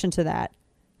relation to that,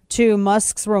 to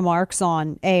Musk's remarks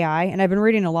on AI, and I've been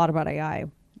reading a lot about AI.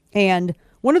 And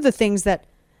one of the things that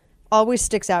always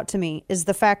sticks out to me is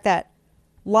the fact that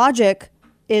logic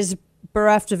is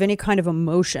bereft of any kind of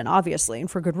emotion, obviously, and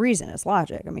for good reason. It's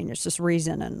logic. I mean, it's just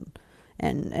reason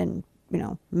and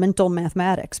mental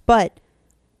mathematics. But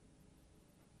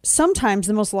sometimes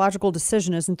the most logical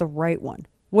decision isn't the right one.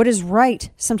 What is right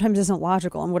sometimes isn't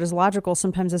logical, and what is logical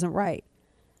sometimes isn't right.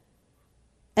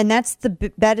 And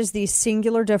that is the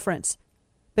singular difference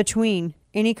between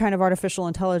any kind of artificial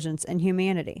intelligence and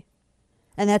humanity.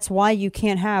 And that's why you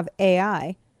can't have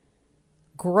AI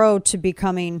grow to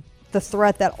becoming the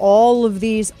threat that all of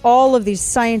these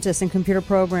scientists and computer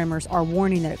programmers are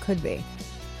warning that it could be.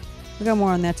 We got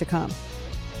more on that to come.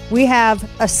 We have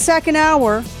a second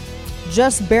hour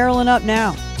just barreling up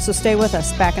now. So stay with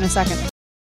us. Back in a second.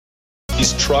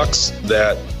 These trucks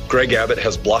that Greg Abbott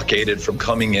has blockaded from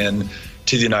coming in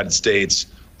to the United States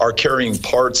are carrying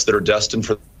parts that are destined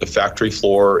for the factory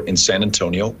floor in San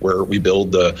Antonio, where we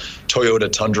build the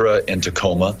Toyota Tundra and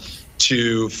Tacoma,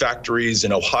 to factories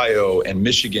in Ohio and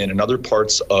Michigan and other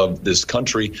parts of this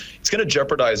country. It's going to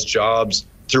jeopardize jobs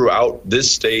throughout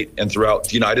this state and throughout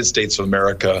the United States of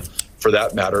America, for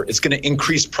that matter. It's going to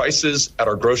increase prices at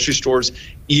our grocery stores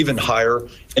even higher,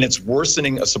 and it's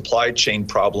worsening a supply chain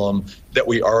problem that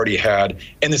we already had.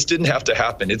 And this didn't have to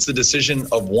happen. It's the decision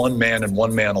of one man and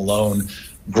one man alone,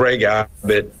 Greg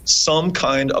Abbott, some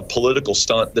kind of political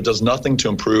stunt that does nothing to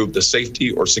improve the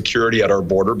safety or security at our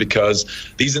border, because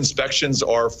these inspections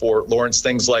are for, Lawrence,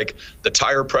 things like the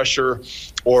tire pressure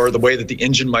or the way that the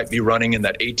engine might be running in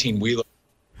that 18-wheeler.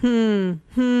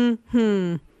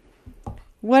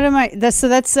 What am I?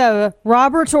 That's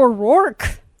Robert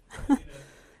O'Rourke,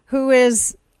 who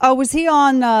is, was he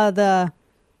on the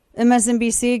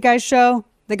MSNBC guy's show?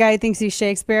 The guy who thinks he's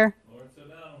Shakespeare?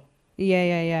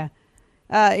 Yeah.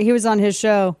 He was on his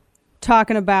show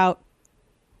talking about,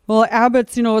 well,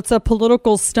 Abbott's, it's a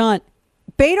political stunt.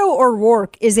 Beto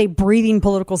O'Rourke is a breathing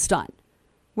political stunt.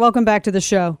 Welcome back to the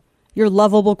show. Your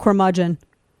lovable curmudgeon,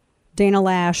 Dana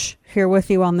Lash, here with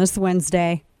you on this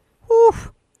Wednesday. Whew.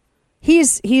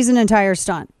 He's an entire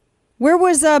stunt. Where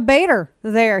was Bader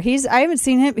there? I haven't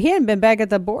seen him. He hadn't been back at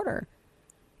the border.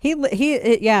 Where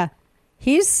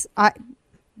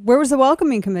was the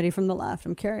welcoming committee from the left?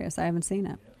 I'm curious. I haven't seen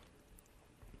it.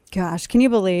 Gosh, can you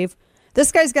believe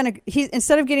this guy's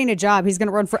instead of getting a job, he's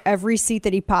gonna run for every seat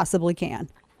that he possibly can,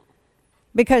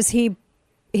 because he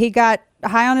got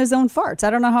high on his own farts. I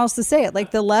don't know how else to say it.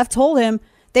 Like, the left told him,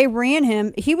 they ran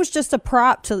him. He was just a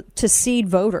prop to seed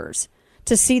voters,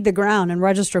 to seed the ground and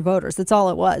register voters. That's all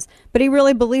it was. But he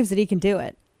really believes that he can do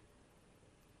it.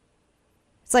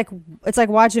 It's like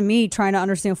watching me trying to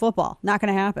understand football. Not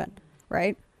going to happen,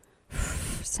 right?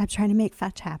 Stop trying to make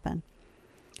fetch happen.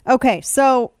 Okay,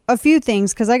 so a few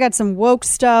things, because I got some woke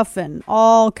stuff and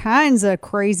all kinds of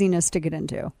craziness to get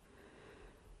into.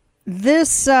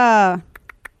 This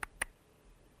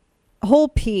whole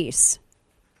piece,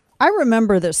 I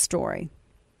remember this story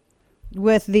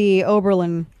with the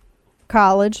Oberlin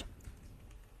College.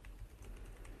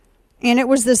 And it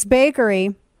was this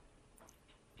bakery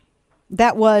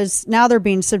that was, now they're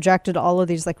being subjected to all of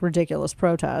these like ridiculous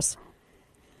protests.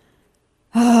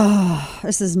 Oh,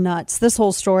 this is nuts. This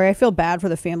whole story. I feel bad for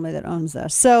the family that owns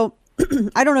this. So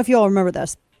I don't know if you all remember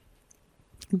this.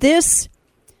 This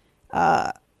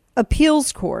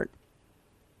appeals court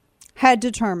had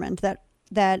determined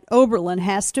that Oberlin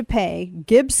has to pay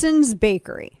Gibson's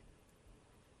Bakery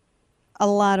a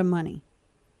lot of money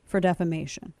for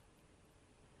defamation.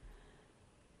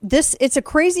 It's a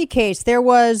crazy case. There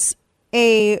was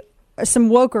some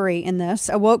wokery in this,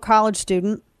 a woke college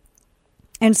student,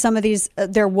 and some of these,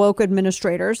 their woke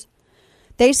administrators.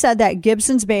 They said that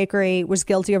Gibson's Bakery was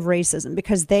guilty of racism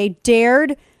because they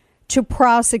dared to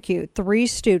prosecute 3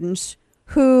 students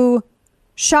who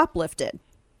shoplifted.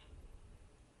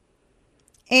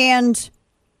 And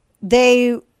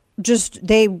they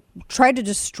tried to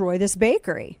destroy this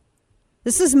bakery.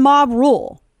 This is mob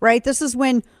rule, right? This is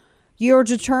when you're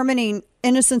determining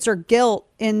innocence or guilt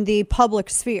in the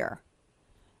public sphere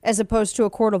as opposed to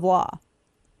a court of law.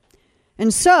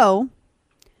 And so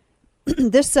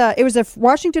this it was a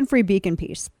Washington Free Beacon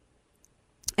piece.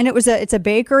 And it's a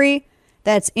bakery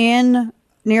that's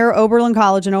near Oberlin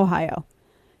College in Ohio.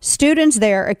 Students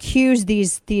there accused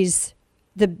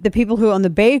the people who own the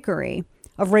bakery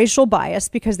of racial bias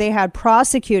because they had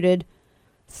prosecuted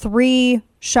 3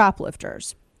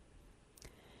 shoplifters.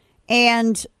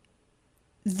 And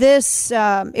this,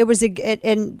 it was,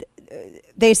 and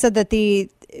they said that the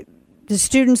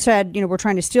students said, were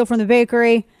trying to steal from the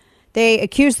bakery. They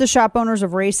accused the shop owners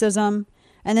of racism.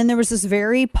 And then there was this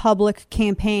very public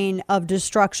campaign of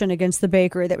destruction against the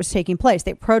bakery that was taking place.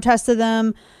 They protested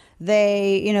them.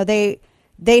 They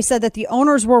said that the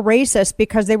owners were racist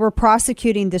because they were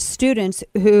prosecuting the students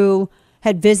who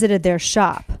had visited their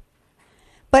shop.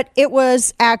 But it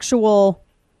was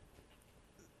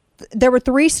there were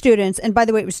 3 students. And by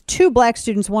the way, it was 2 black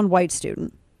students, 1 white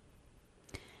student.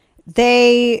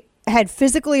 They had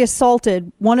physically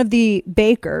assaulted one of the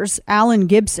bakers, Alan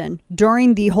Gibson,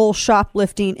 during the whole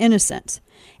shoplifting incident.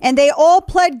 And they all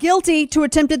pled guilty to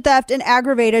attempted theft and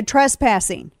aggravated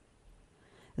trespassing.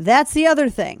 That's the other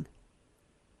thing.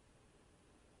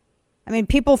 I mean,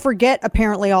 people forget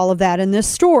apparently all of that in this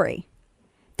story.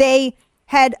 They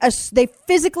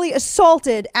physically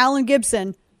assaulted Alan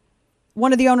Gibson,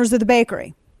 one of the owners of the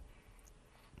bakery.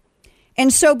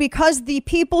 And so because the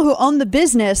people who own the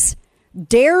business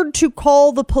dared to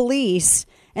call the police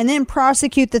and then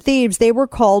prosecute the thieves, they were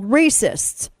called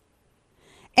racists.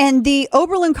 And the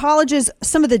Oberlin College's,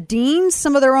 some of the deans,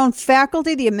 some of their own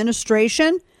faculty, the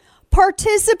administration,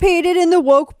 participated in the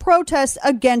woke protests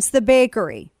against the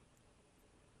bakery.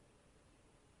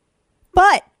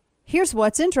 But here's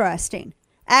what's interesting.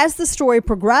 As the story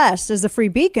progressed, as the Free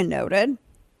Beacon noted,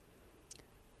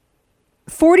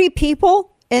 40 people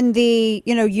in the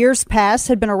years past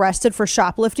had been arrested for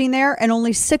shoplifting there, and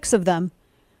only 6 of them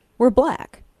were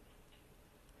black.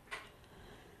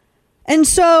 And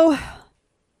so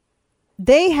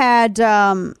they had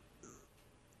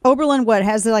Oberlin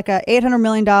has like a $800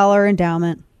 million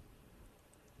endowment.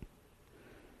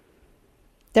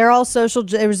 It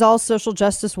was all social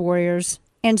justice warriors.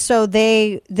 And so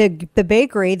the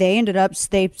bakery, they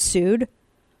sued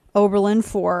Oberlin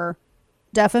for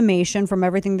defamation from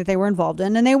everything that they were involved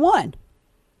in, and they won.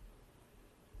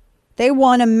 They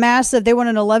won an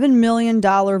 $11 million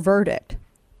verdict.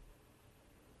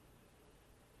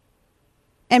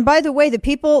 And by the way,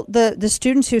 the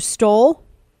students who stole,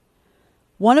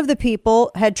 one of the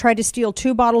people had tried to steal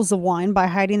 2 bottles of wine by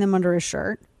hiding them under his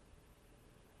shirt.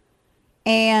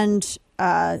 And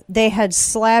they had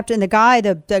slapped, and the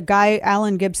guy,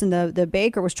 Alan Gibson, the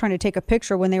baker, was trying to take a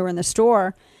picture when they were in the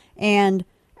store. And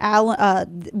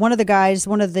one of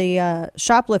the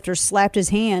shoplifters slapped his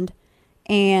hand,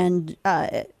 and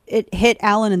it hit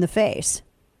Alan in the face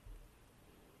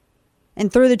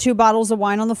and threw the 2 bottles of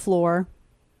wine on the floor.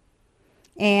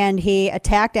 And he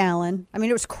attacked Alan. I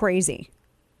mean, it was crazy.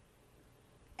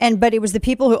 But it was the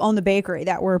people who owned the bakery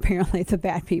that were apparently the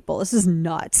bad people. This is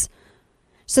nuts.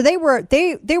 So they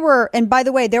were, and by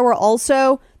the way, there was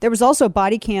also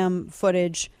body cam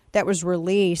footage that was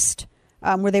released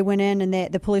where they went in and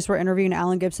the police were interviewing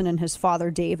Alan Gibson and his father,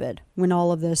 David, when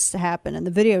all of this happened. And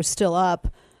the video is still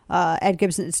up. Ed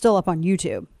Gibson, it's still up on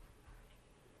YouTube.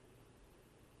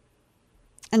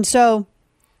 And so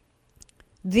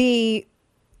the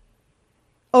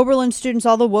Oberlin students,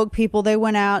 all the woke people, they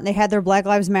went out and they had their Black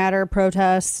Lives Matter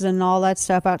protests and all that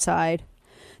stuff outside.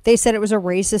 They said it was a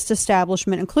racist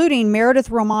establishment, including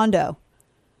Meredith Raimondo,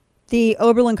 the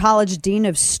Oberlin College Dean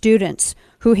of Students,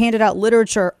 who handed out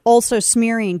literature also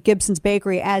smearing Gibson's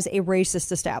Bakery as a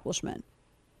racist establishment.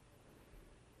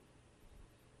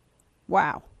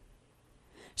 Wow.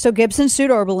 So Gibson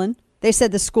sued Oberlin. They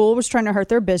said the school was trying to hurt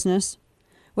their business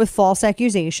with false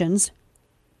accusations.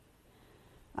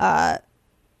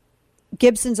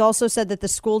 Gibson's also said that the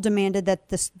school demanded that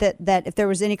that if there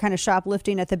was any kind of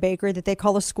shoplifting at the bakery, that they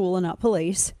call the school and not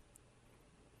police.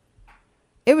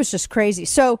 It was just crazy.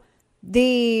 So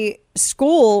the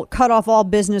school cut off all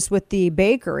business with the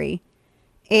bakery,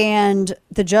 and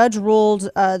the judge ruled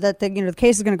that the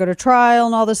case is going to go to trial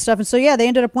and all this stuff. And so they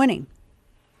ended up winning.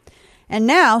 And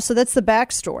now, so that's the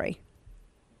backstory.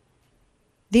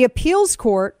 The appeals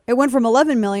court, it went from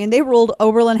 $11 million. They ruled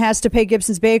Oberlin has to pay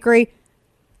Gibson's Bakery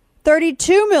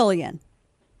 $32 million.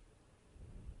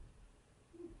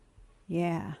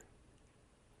 Yeah.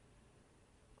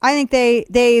 I think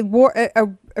they were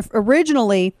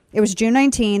originally, it was June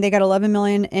 19. They got $11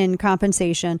 million in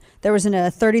compensation. There was a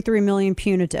 $33 million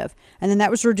punitive, and then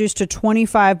that was reduced to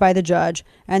 25 by the judge,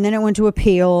 and then it went to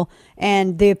appeal,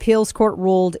 and the appeals court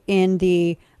ruled in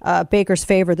the baker's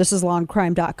favor. This is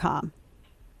lawandcrime.com.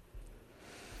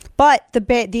 But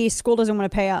the school doesn't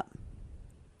want to pay up.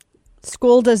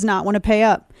 School does not want to pay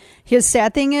up. His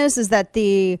sad thing is that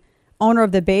the owner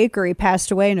of the bakery passed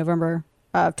away in November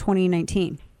of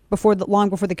 2019, long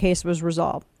before the case was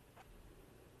resolved.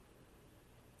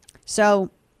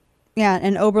 So,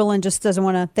 and Oberlin just doesn't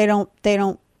want to. They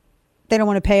don't They don't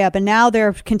want to pay up. And now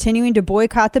they're continuing to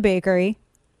boycott the bakery.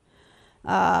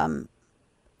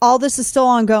 All this is still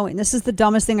ongoing. This is the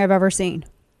dumbest thing I've ever seen.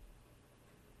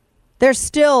 They're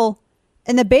still,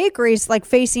 and the bakery's like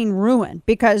facing ruin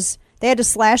because they had to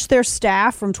slash their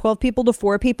staff from 12 people to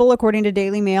 4 people, according to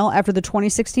Daily Mail, after the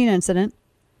 2016 incident.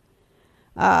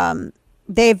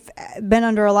 They've been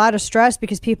under a lot of stress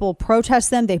because people protest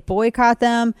them. They boycott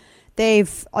them.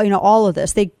 They've, all of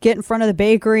this. They get in front of the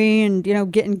bakery and,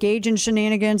 get engaged in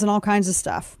shenanigans and all kinds of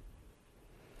stuff.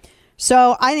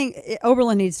 So I think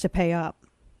Oberlin needs to pay up.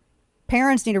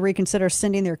 Parents need to reconsider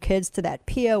sending their kids to that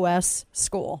POS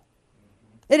school.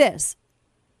 It is.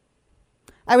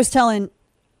 I was telling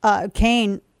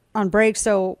Kane on break,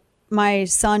 so my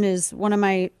son is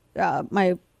my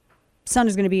son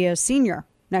is going to be a senior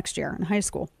next year in high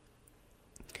school.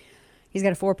 He's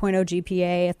got a 4.0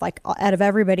 GPA. It's like out of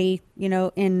everybody,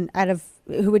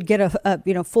 who would get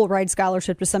a full ride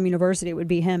scholarship to some university, it would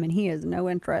be him, and he has no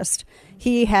interest.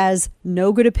 He has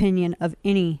no good opinion of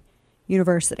any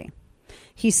university.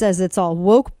 He says it's all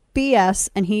woke BS,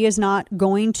 and he is not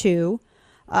going to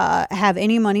have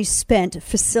any money spent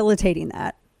facilitating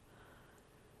that.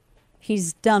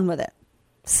 He's done with it.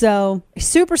 So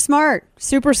super smart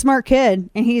kid,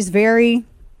 and he's very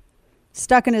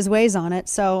stuck in his ways on it.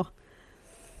 So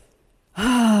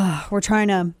we're trying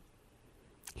to.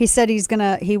 He said he's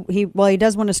gonna. He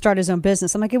does want to start his own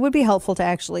business. I'm like, it would be helpful to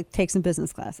actually take some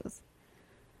business classes.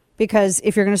 Because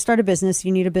if you're going to start a business,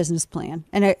 you need a business plan.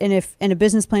 And a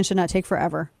business plan should not take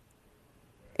forever.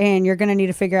 And you're going to need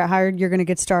to figure out how you're going to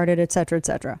get started, et cetera, et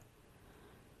cetera.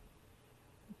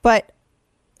 But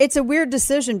it's a weird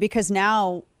decision because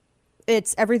now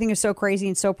everything is so crazy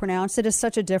and so pronounced. It is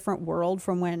such a different world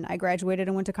from when I graduated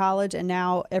and went to college. And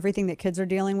now everything that kids are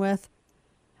dealing with,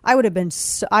 I would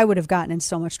have gotten in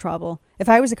so much trouble. If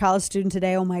I was a college student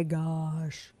today, oh my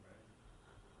gosh.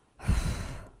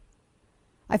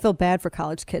 I feel bad for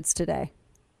college kids today.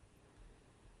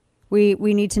 We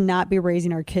need to not be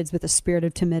raising our kids with a spirit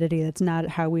of timidity. That's not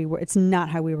how we were. It's not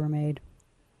how we were made.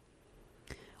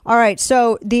 All right.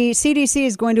 So the CDC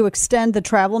is going to extend the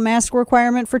travel mask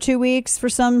requirement for 2 weeks for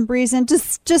some reason.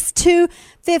 Just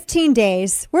 15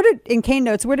 days. In Kane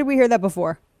Notes, where did we hear that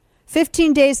before?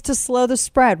 15 days to slow the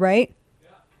spread, right? Yeah.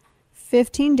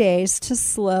 15 days to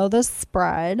slow the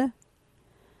spread.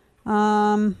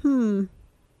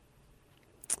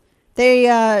 They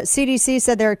CDC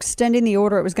said they're extending the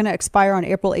order. It was going to expire on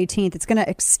April 18th. It's going to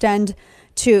extend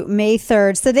to May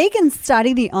 3rd so they can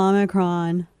study the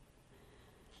Omicron.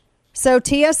 So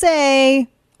TSA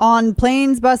on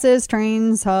planes, buses,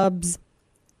 trains, hubs,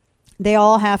 they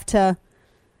all have to,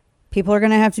 people are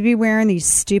going to have to be wearing these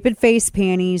stupid face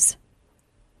panties.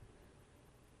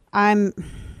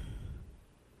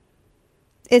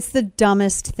 It's the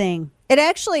dumbest thing. I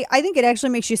think it actually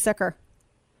makes you sicker.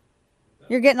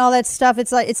 You're getting all that stuff.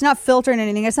 It's like, it's not filtering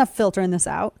anything. It's not filtering this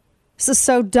out. This is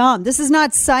so dumb. This is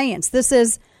not science. This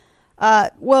is,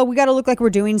 we got to look like we're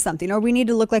doing something, or we need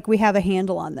to look like we have a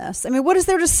handle on this. I mean, what is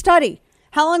there to study?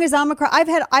 How long is Omicron?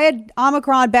 I had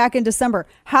Omicron back in December.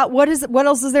 What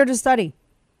else is there to study?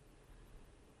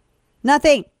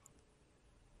 Nothing.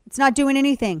 It's not doing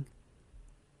anything.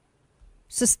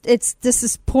 This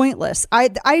is pointless. I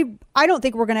don't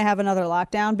think we're going to have another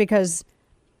lockdown because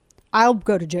I'll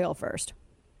go to jail first.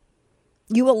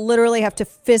 You will literally have to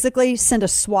physically send a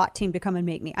SWAT team to come and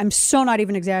make me. I'm so not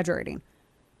even exaggerating.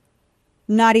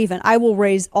 Not even. I will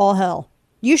raise all hell.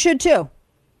 You should too.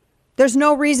 There's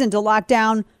no reason to lock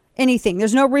down anything.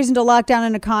 There's no reason to lock down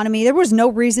an economy. There was no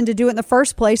reason to do it in the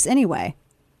first place anyway.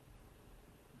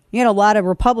 You had a lot of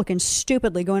Republicans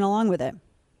stupidly going along with it.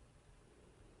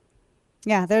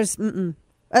 Yeah, there's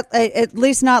at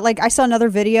least not like I saw another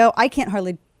video. I can't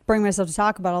hardly bring myself to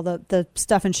talk about all the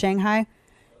stuff in Shanghai.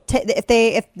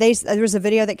 There was a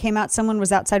video that came out, someone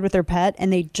was outside with their pet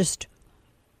and they just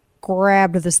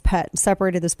grabbed this pet,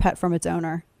 separated this pet from its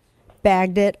owner,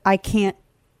 bagged it. I can't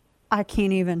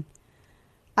even.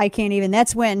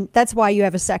 That's why you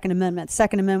have a Second Amendment. The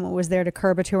Second Amendment was there to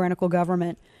curb a tyrannical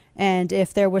government. And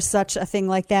if there was such a thing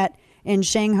like that in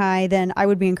Shanghai, then I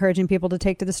would be encouraging people to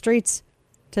take to the streets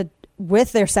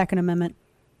with their Second Amendment.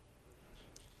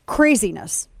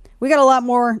 Craziness. We got a lot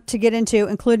more to get into,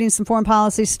 including some foreign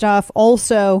policy stuff.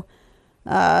 Also,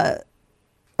 a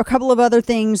couple of other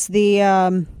things,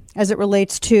 as it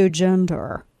relates to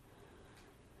gender.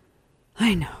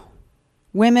 I know.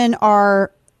 Women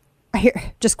are,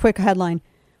 here, just quick headline.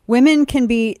 Women can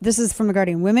be, this is from The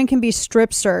Guardian, women can be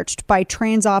strip searched by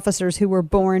trans officers who were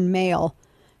born male,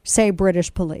 say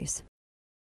British police.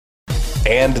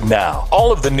 And now,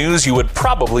 all of the news you would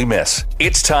probably miss.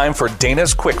 It's time for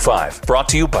Dana's Quick 5, brought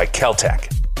to you by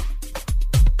Caltech.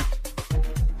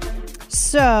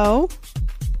 So,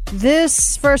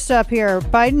 this first up here,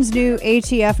 Biden's new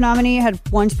ATF nominee had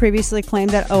once previously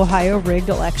claimed that Ohio rigged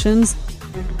elections.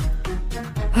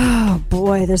 Oh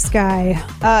boy, this guy.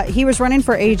 He was running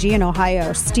for AG in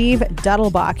Ohio, Steve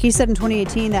Dettelbach. He said in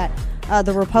 2018 that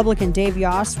the Republican Dave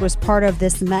Yost was part of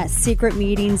this mess, secret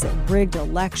meetings, rigged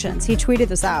elections. He tweeted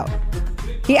this out.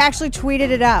 He actually tweeted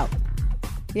it out.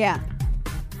 Yeah.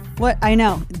 What? I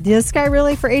know. This guy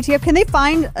really for ATF? Can they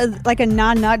find a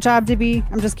non-nut job to be?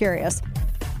 I'm just curious.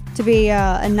 To be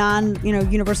a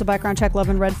universal background check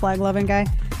loving, red flag loving guy.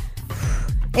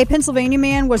 A Pennsylvania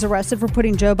man was arrested for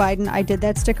putting Joe Biden "I did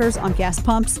that" stickers on gas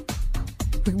pumps.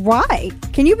 Why?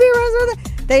 Can you be arrested for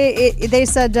that? They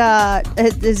said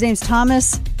his name's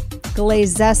Thomas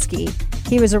Glazeski.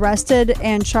 He was arrested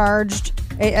and charged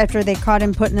after they caught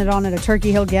him putting it on at a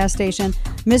Turkey Hill gas station.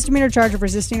 Misdemeanor charge of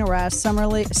resisting arrest,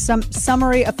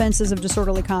 summary offenses of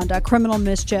disorderly conduct, criminal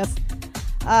mischief.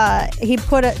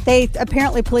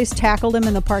 Apparently police tackled him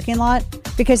in the parking lot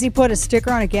because he put a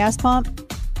sticker on a gas pump.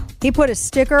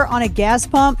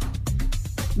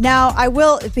 Now,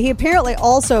 he apparently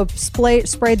also sprayed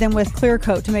them with clear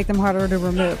coat to make them harder to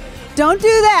remove. Don't do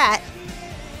that.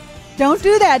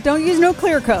 Don't use no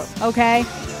clear coat, okay?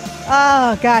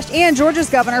 Oh, gosh. And Georgia's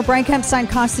governor, Brian Kemp, signed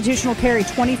constitutional carry.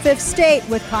 25th state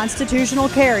with constitutional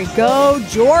carry. Go,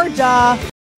 Georgia.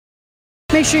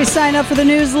 Make sure you sign up for the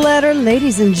newsletter,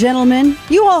 ladies and gentlemen.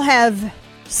 You all have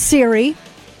Siri,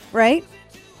 right?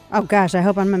 Oh, gosh, I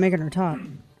hope I'm not making her talk.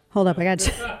 Hold up, I got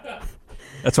you.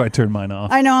 That's why I turned mine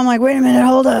off. I know, I'm like, wait a minute,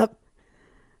 hold up.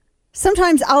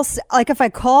 Sometimes if I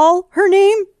call her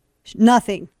name,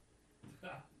 nothing.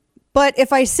 But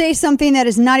if I say something that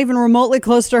is not even remotely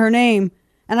close to her name,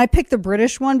 and I pick the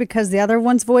British one because the other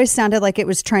one's voice sounded like it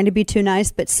was trying to be too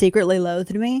nice but secretly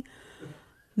loathed me,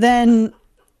 then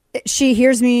she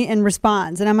hears me and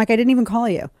responds. And I'm like, I didn't even call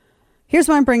you. Here's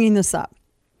why I'm bringing this up.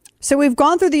 So we've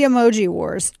gone through the emoji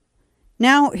wars.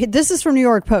 Now, this is from New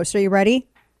York Post. Are you ready?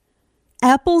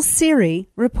 Apple's Siri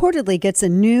reportedly gets a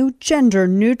new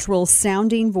gender-neutral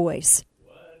sounding voice.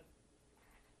 What?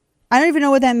 I don't even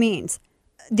know what that means.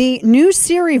 The new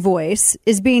Siri voice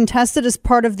is being tested as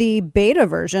part of the beta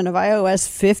version of iOS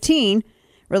 15,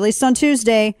 released on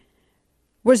Tuesday,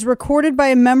 was recorded by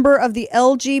a member of the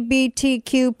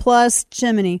LGBTQ plus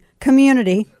Gemini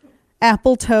community,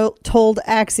 Apple told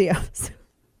Axios.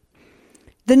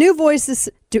 The new voice is...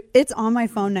 It's on my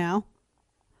phone now.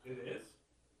 It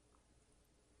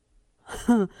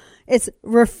is? It's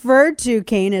referred to,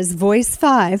 Kane, as Voice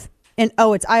 5. And,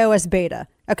 it's iOS beta.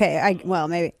 Okay,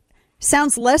 maybe.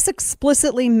 Sounds less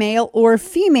explicitly male or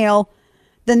female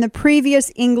than the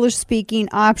previous English-speaking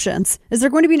options. Is there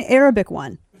going to be an Arabic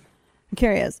one? I'm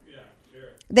curious. Yeah, sure.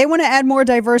 They want to add more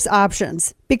diverse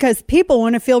options because people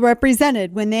want to feel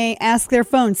represented when they ask their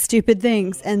phone stupid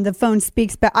things and the phone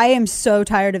speaks back. I am so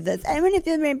tired of this. I want to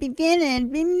feel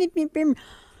represented.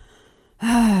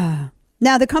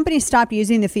 Now, the company stopped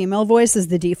using the female voice as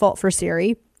the default for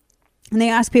Siri. And they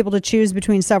asked people to choose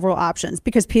between several options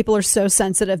because people are so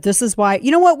sensitive. This is why, you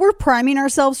know what? We're priming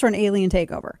ourselves for an alien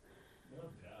takeover. No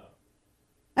doubt.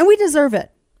 And we deserve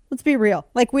it. Let's be real.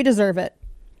 Like, we deserve it.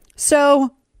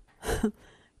 So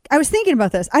I was thinking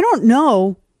about this. I don't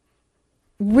know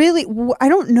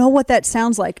what that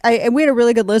sounds like. We had a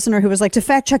really good listener who was like, to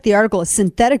fact check the article, a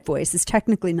synthetic voice is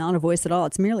technically not a voice at all.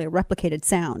 It's merely a replicated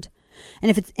sound.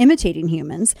 And if it's imitating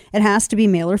humans, it has to be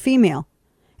male or female.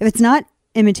 If it's not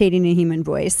imitating a human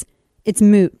voice, it's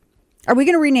moot. Are we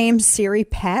going to rename Siri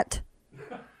Pat?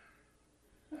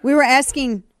 We were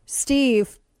asking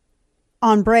Steve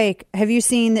on break, have you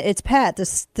seen It's Pat,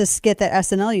 this skit that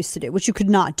SNL used to do, which you could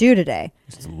not do today?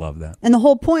 I just love that. And the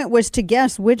whole point was to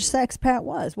guess which sex Pat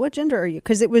was. What gender are you?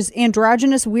 Because it was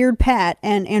androgynous weird Pat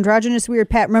and androgynous weird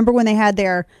Pat. Remember when they had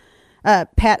their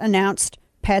Pat announced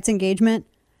Pat's engagement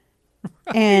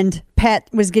and Pat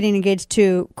was getting engaged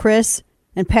to Chris?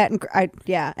 And Pat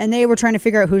and they were trying to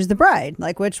figure out who's the bride,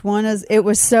 like which one is. It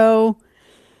was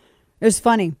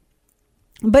funny,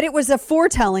 but it was a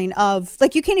foretelling of,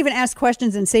 like, you can't even ask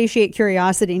questions and satiate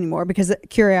curiosity anymore because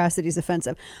curiosity is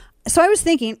offensive. So I was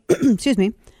thinking, excuse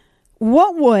me,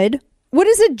 what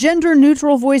does a gender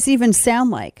neutral voice even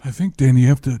sound like? I think, Dan, you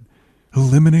have to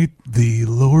eliminate the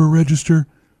lower register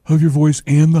of your voice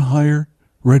and the higher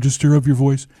register of your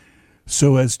voice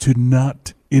so as to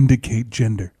not indicate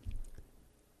gender.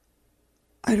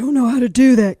 I don't know how to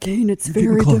do that, Kane. It's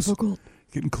very difficult.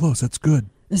 Getting close. That's good.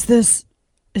 Is this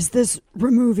Is this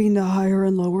removing the higher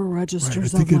and lower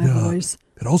registers of my voice?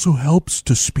 It also helps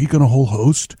to speak on a whole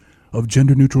host of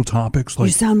gender-neutral topics. Like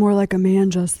you sound more like a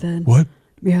man just then. What?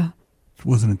 Yeah. It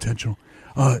wasn't intentional.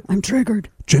 I'm triggered.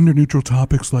 Gender-neutral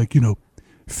topics like,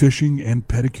 fishing and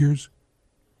pedicures.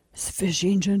 Is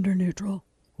fishing gender-neutral?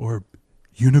 Or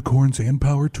unicorns and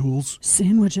power tools.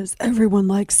 Sandwiches. Everyone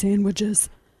likes sandwiches.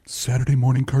 Saturday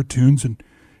morning cartoons and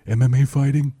MMA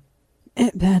fighting.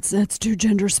 That's too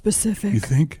gender specific. You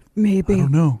think? Maybe. I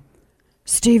don't know.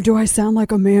 Steve, do I sound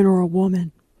like a man or a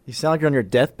woman? You sound like you're on your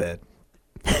deathbed.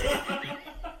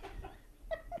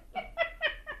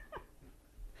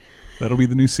 That'll be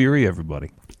the new Siri, everybody.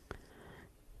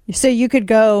 So you could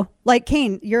go like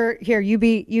Kane. You're here.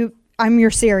 I'm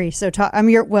your Siri. So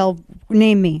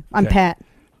name me. I'm Okay. Pat.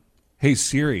 Hey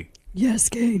Siri. Yes,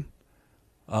 Kane.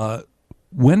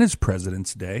 When is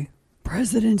President's Day?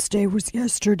 President's Day was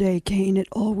yesterday, Kane. It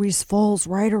always falls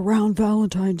right around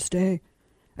Valentine's Day.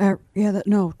 I'm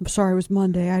sorry, it was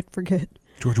Monday. I'd forget.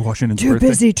 George Washington's Too birthday.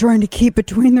 busy trying to keep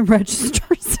between the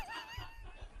registers.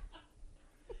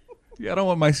 Yeah, I don't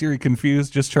want my Siri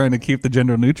confused, just trying to keep the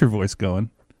gender neutral voice going.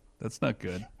 That's not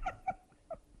good.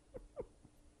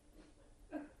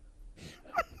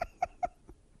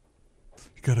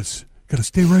 You gotta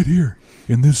stay right here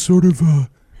in this sort of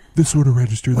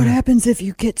register. What there. happens if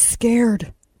you get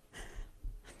scared?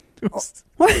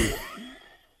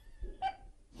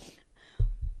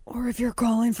 Or if you're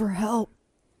calling for help?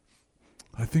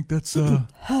 I think that's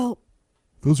Help.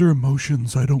 those are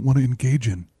emotions I don't want to engage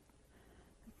in.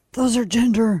 Those are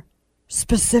gender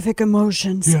specific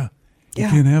emotions. Yeah. You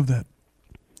can't have that.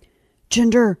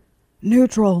 Gender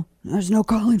neutral. There's no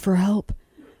calling for help.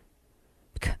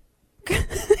 Okay.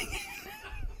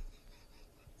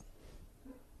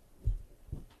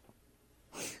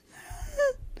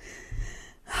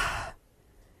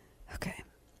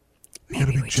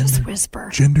 Maybe we just whisper.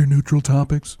 Gender neutral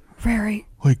topics. Very.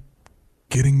 Like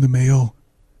getting the mail.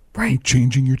 Right. And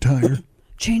changing your tire.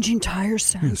 Changing tires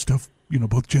sounds. Yeah, stuff,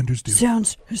 both genders do.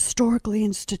 Sounds historically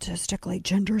and statistically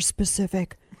gender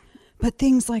specific. But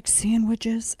things like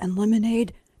sandwiches and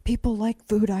lemonade, people like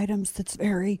food items that's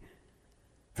very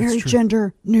true.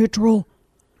 gender neutral.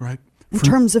 Right. In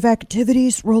terms of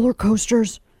activities, roller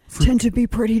coasters tend to be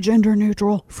pretty gender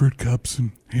neutral. Fruit cups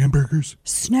and hamburgers.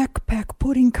 Snack pack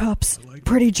pudding cups,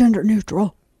 pretty gender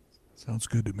neutral. Sounds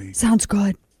good to me. Sounds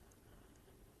good.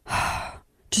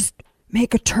 Just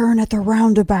make a turn at the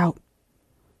roundabout.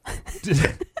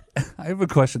 I have a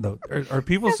question, though. Are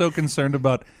people so concerned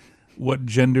about what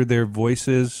gender their voice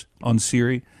is on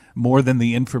Siri more than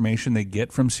the information they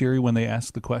get from Siri when they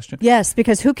ask the question? Yes,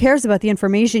 because who cares about the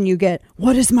information you get?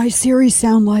 What does my Siri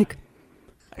sound like?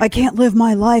 I can't live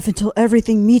my life until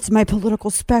everything meets my political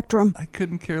spectrum. I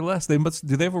couldn't care less. Do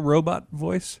they have a robot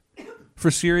voice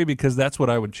for Siri? Because that's what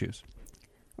I would choose.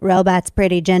 Robot's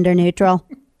pretty gender neutral.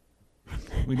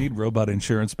 We need robot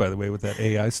insurance, by the way, with that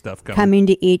AI stuff coming. Coming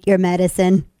to eat your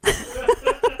medicine.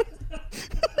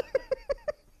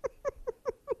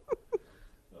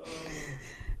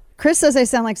 Chris says I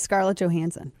sound like Scarlett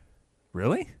Johansson.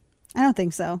 Really? I don't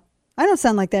think so. I don't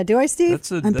sound like that, do I, Steve?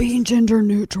 I'm being gender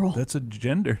neutral. That's a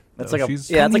gender. That's though. like She's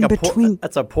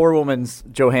that's a poor woman's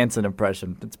Johansson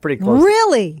impression. It's pretty close.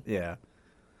 Really? Yeah.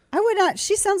 I would not.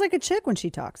 She sounds like a chick when she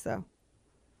talks, though.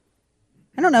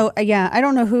 I don't know. Yeah, I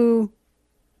don't know who.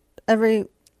 I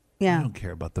don't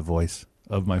care about the voice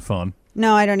of my phone.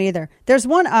 No, I don't either. There's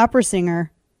one opera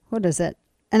singer. What is it?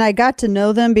 And I got to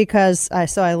know them because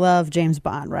I love James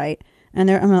Bond, right? And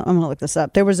I'm gonna look this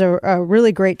up. There was a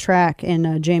really great track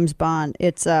in James Bond.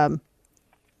 It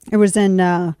was in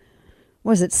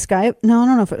was it Sky? No, I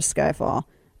don't know if it was Skyfall.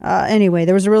 Anyway,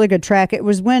 there was a really good track. It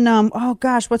was when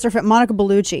what's her Monica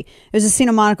Bellucci. It was a scene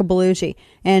of Monica Bellucci,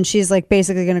 and she's like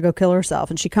basically gonna go kill herself,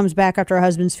 and she comes back after her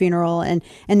husband's funeral, and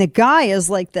the guy is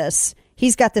like this.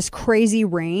 He's got this crazy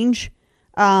range.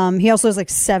 He also has like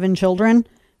 7 children,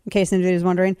 in case anybody's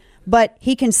wondering. But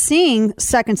he can sing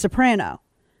second soprano,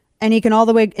 and he can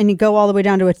go all the way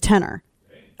down to a tenor.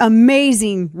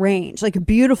 Amazing range, like a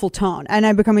beautiful tone, and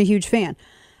I've become a huge fan.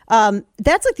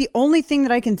 That's like the only thing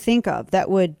that I can think of that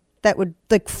would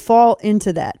like fall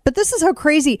into that. But this is how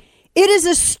crazy it is.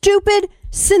 A stupid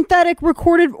synthetic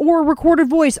recorded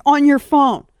voice on your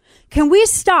phone. Can we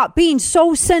stop being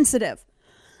so sensitive?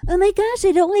 Oh my gosh,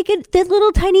 I don't like it. That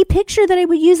little tiny picture that I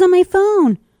would use on my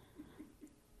phone.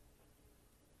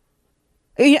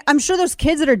 I'm sure those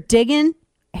kids that are digging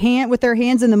with their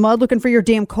hands in the mud looking for your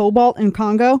damn cobalt in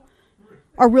Congo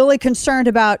are really concerned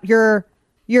about your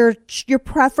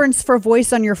preference for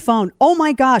voice on your phone. Oh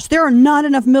my gosh, there are not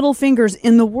enough middle fingers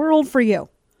in the world for you.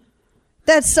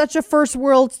 That's such a first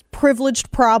world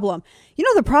privileged problem. You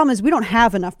know, the problem is we don't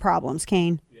have enough problems,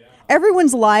 Kane. Yeah.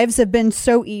 Everyone's lives have been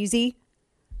so easy.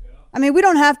 Yeah. I mean, we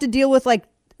don't have to deal with like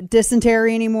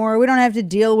dysentery anymore. We don't have to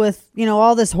deal with, you know,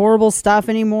 all this horrible stuff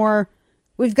anymore.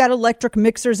 We've got electric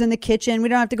mixers in the kitchen. We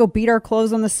don't have to go beat our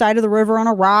clothes on the side of the river on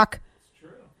a rock. True.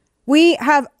 We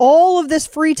have all of this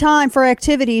free time for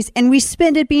activities, and we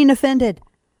spend it being offended.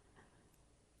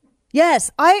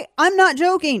 Yes, I'm not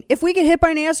joking. If we get hit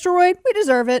by an asteroid, we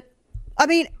deserve it. I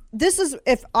mean, this is,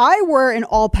 if I were an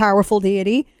all-powerful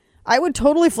deity, I would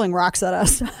totally fling rocks at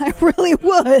us. I really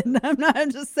would. I'm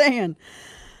just saying.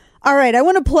 All right, I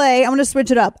want to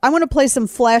switch it up. I want to play some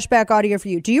flashback audio for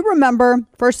you. Do you remember,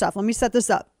 first off, let me set this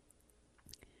up.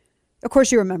 Of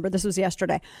course you remember, this was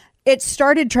yesterday. It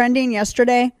started trending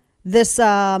yesterday, this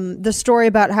the story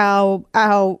about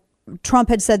how Trump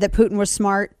had said that Putin was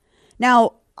smart.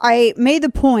 Now, I made the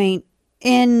point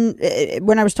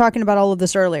when I was talking about all of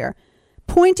this earlier,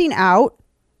 pointing out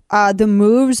the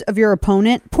moves of your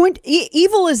opponent.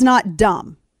 Evil is not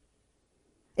dumb.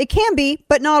 It can be,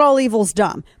 but not all evil's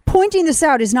dumb. Pointing this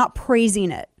out is not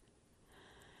praising it.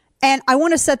 And I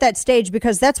want to set that stage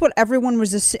because that's what everyone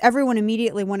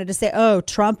immediately wanted to say. Oh,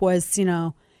 Trump was, you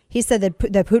know, he said that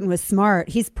Putin was smart.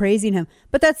 He's praising him.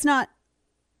 But that's not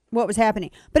what was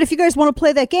happening. But if you guys want to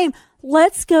play that game,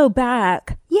 let's go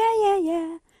back. Yeah.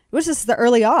 It was just the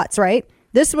early aughts, right?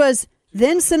 This was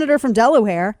then Senator from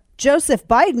Delaware, Joseph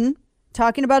Biden,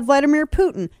 talking about Vladimir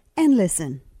Putin. And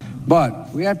listen. But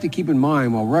we have to keep in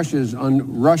mind, while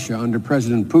Russia under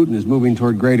President Putin is moving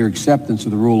toward greater acceptance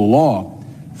of the rule of law,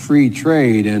 free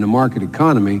trade, and a market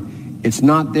economy, it's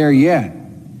not there yet.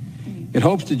 It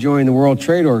hopes to join the World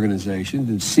Trade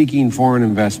Organization. It's seeking foreign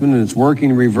investment, and it's working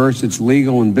to reverse its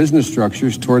legal and business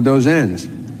structures toward those ends.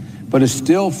 But it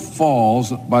still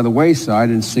falls by the wayside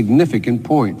in significant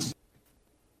points.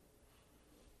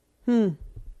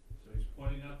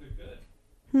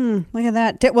 Look at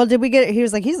that. Well, did we get it?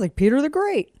 He's like Peter the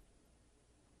Great.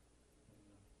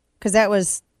 Because that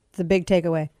was the big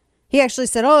takeaway. He actually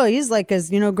said, oh, he's like as,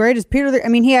 great as Peter the... I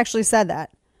mean, he actually said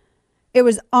that. It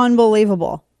was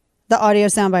unbelievable. The audio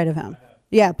soundbite of him.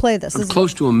 Yeah, play this. I'm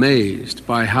close to amazed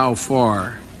by how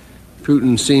far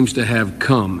Putin seems to have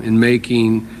come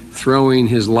in throwing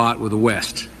his lot with the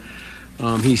West.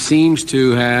 He seems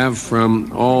to have,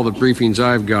 from all the briefings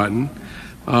I've gotten,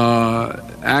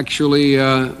 actually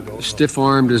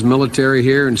stiff-armed his military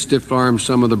here and stiff-armed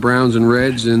some of the browns and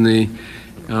reds in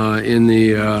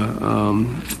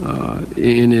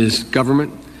his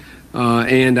government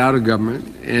and out of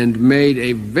government, and made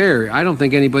I don't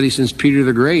think anybody since Peter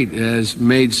the Great has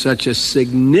made such a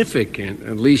significant,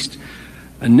 at least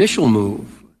initial move.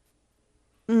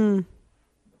 Why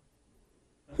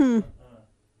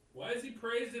is he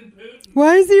praising Putin?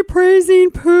 Why is he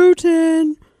praising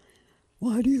Putin?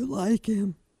 Why do you like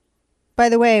him? By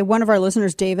the way, one of our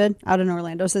listeners, David, out in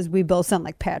Orlando, says we both sound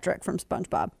like Patrick from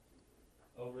SpongeBob.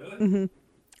 Oh, really? Mm-hmm.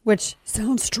 Which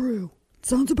sounds true.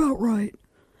 Sounds about right.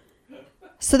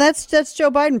 So that's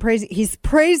Joe Biden praising. He's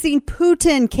praising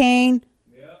Putin, Kane.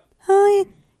 Yeah. Oh,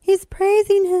 he's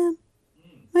praising him.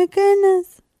 My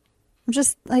goodness. I'm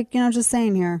just just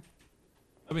saying here.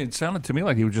 I mean, it sounded to me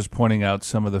like he was just pointing out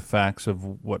some of the facts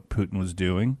of what Putin was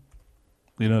doing.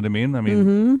 You know what I mean? I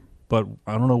mean, but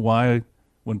I don't know why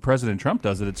when President Trump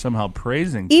does it, it's somehow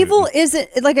praising evil. Putin.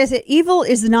 Isn't, like I said, evil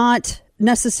is not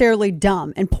necessarily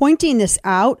dumb. And pointing this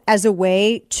out as a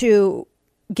way to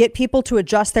get people to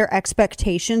adjust their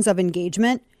expectations of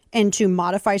engagement and to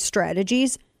modify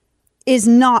strategies is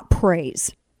not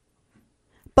praise.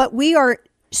 But we are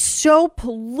so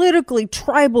politically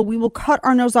tribal, we will cut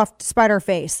our nose off to spite our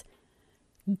face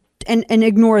and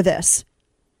ignore this.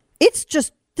 It's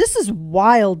just, this is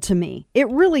wild to me. It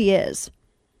really is.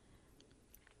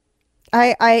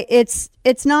 It's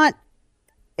not,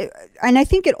 and I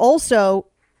think it also,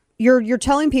 you're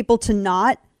telling people to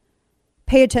not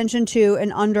pay attention to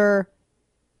and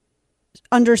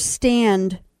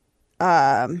understand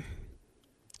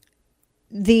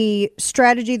the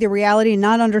strategy, the reality, and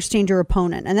not understand your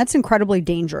opponent. And that's incredibly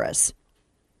dangerous.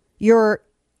 You're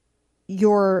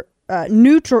neutering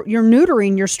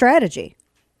your strategy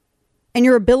and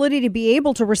your ability to be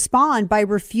able to respond by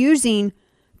refusing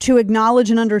to acknowledge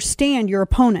and understand your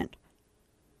opponent.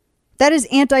 That is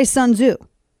anti-Sun Tzu,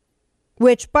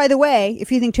 which, by the way,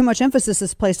 if you think too much emphasis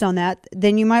is placed on that,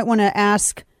 then you might want to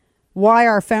ask why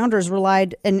our founders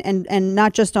relied and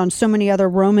not just on so many other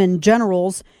Roman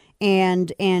generals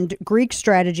and Greek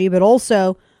strategy, but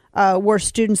also were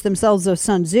students themselves of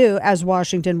Sun Tzu, as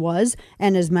Washington was,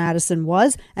 and as Madison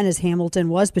was, and as Hamilton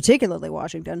was, particularly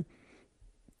Washington.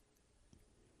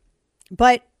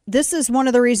 But this is one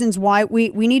of the reasons why we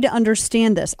need to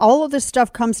understand this. All of this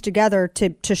stuff comes together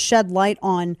to shed light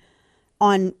on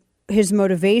his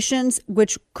motivations,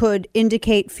 which could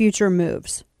indicate future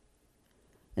moves.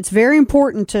 It's very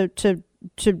important to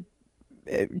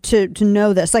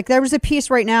know this. Like, there was a piece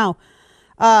right now,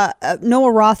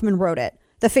 Noah Rothman wrote it,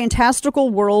 "The Fantastical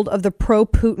World of the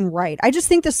Pro-Putin Right." I just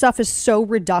think this stuff is so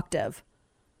reductive.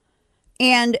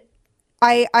 And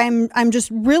I'm just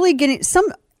really getting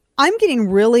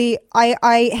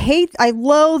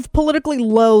politically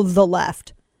loathe the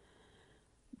left.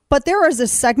 But there is a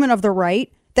segment of the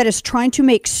right that is trying to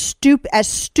make as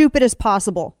stupid as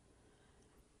possible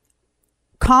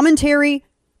commentary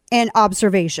and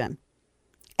observation.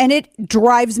 And it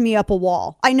drives me up a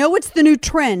wall. I know it's the new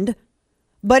trend,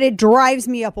 but it drives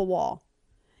me up a wall.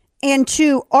 And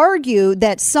to argue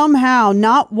that somehow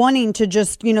not wanting to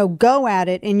just, go at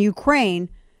it in Ukraine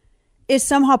is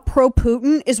somehow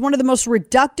pro-Putin is one of the most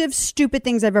reductive, stupid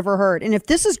things I've ever heard. And if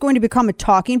this is going to become a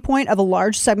talking point of a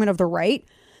large segment of the right,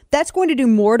 that's going to do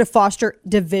more to foster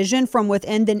division from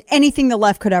within than anything the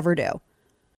left could ever do.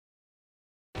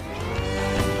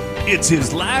 It's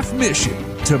his life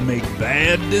mission to make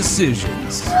bad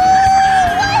decisions.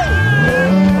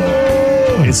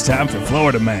 It's time for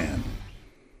Florida Man.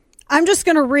 I'm just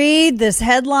going to read this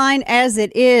headline as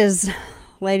it is,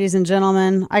 ladies and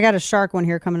gentlemen. I got a shark one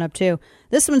here coming up, too.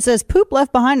 This one says, "Poop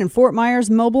left behind in Fort Myers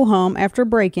mobile home after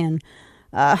break-in."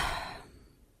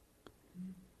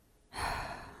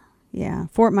 Yeah,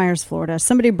 Fort Myers, Florida.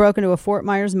 Somebody broke into a Fort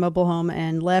Myers mobile home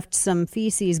and left some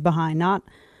feces behind, not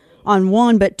on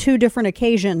one, but two different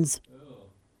occasions.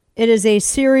 It is a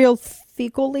serial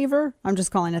fecal lever. I'm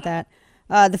just calling it that.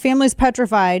 The family's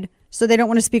petrified, so they don't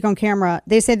want to speak on camera.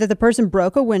 They say that the person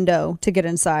broke a window to get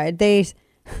inside.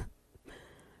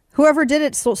 Whoever did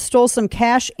it stole some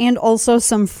cash and also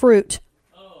some fruit.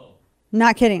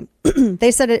 Not kidding.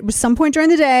 They said it was some point during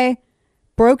the day,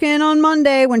 broke in on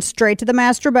Monday, went straight to the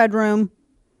master bedroom,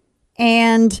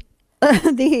 and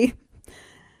the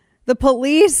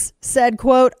police said,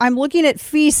 quote, "I'm looking at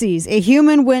feces. A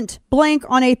human went blank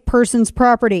on a person's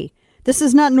property. This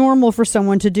is not normal for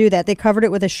someone to do that." They covered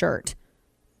it with a shirt.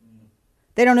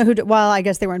 They don't know who did. Well, I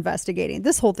guess they were investigating.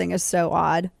 This whole thing is so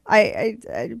odd.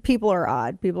 People are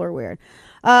odd. People are weird.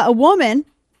 A woman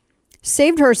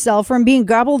saved herself from being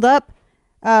gobbled up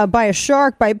by a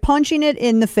shark by punching it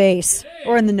in the face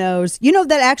or in the nose. You know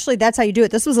that actually that's how you do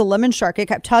it. This was a lemon shark. It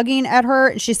kept tugging at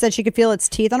her. She said she could feel its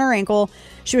teeth on her ankle.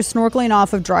 She was snorkeling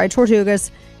off of dried tortugas,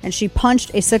 and she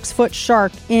punched a 6-foot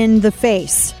shark in the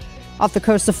face off the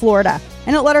coast of Florida,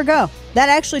 and it let her go. That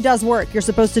actually does work. You're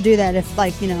supposed to do that if,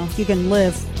 if you can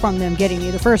live from them getting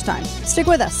you the first time. Stick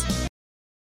with us.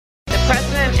 The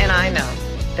president and I know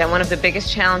that one of the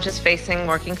biggest challenges facing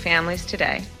working families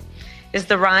today is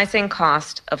the rising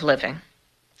cost of living.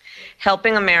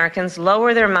 Helping Americans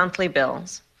lower their monthly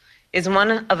bills is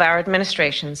one of our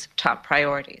administration's top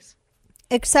priorities.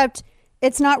 Except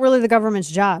it's not really the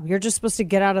government's job. You're just supposed to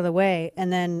get out of the way,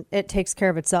 and then it takes care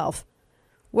of itself.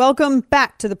 Welcome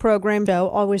back to the program, Joe.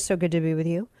 Always so good to be with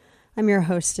you. I'm your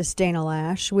hostess, Dana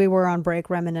Lash. We were on break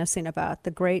reminiscing about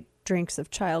the great drinks of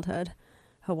childhood,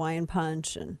 Hawaiian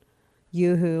Punch and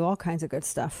Yoo-Hoo, all kinds of good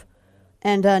stuff.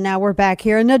 And now we're back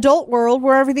here in the adult world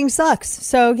where everything sucks.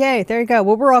 So, yay, there you go.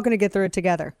 Well, we're all going to get through it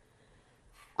together.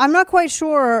 I'm not quite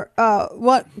sure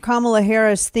what Kamala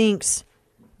Harris thinks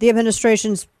the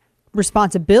administration's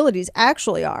responsibilities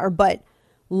actually are, but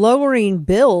lowering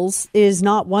bills is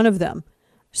not one of them.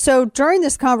 So during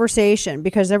this conversation,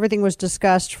 because everything was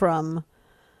discussed from,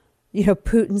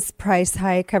 Putin's price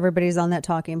hike, everybody's on that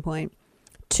talking point,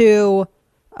 to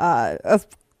of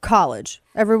college.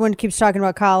 Everyone keeps talking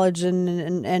about college,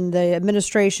 and the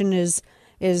administration is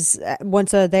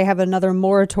once they have another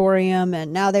moratorium,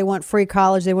 and now they want free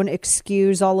college. They want to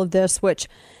excuse all of this, which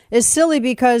is silly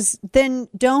because then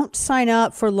don't sign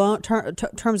up for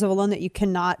terms of a loan that you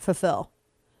cannot fulfill.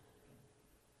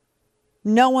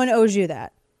 No one owes you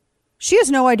that. She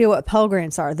has no idea what Pell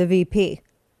Grants are, the VP.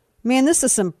 Man, this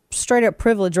is some straight up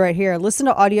privilege right here. Listen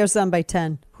to audio sound by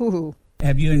 10. Hoo-hoo.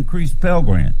 Have you increased Pell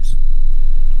Grants?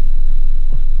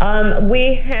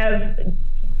 We have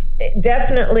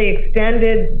definitely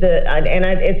extended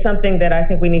it's something that I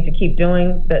think we need to keep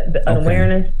doing, the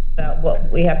awareness about what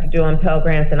we have to do on Pell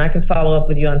Grants, and I can follow up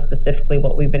with you on specifically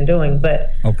what we've been doing.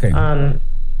 But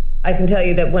I can tell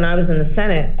you that when I was in the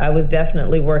Senate, I was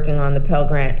definitely working on the Pell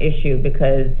Grant issue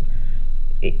because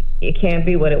it can't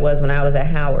be what it was when I was at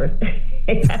Howard.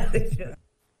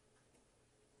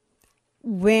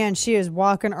 Man, she is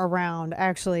walking around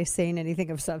actually saying anything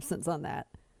of substance on that.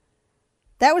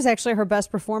 That was actually her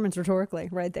best performance rhetorically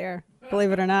right there.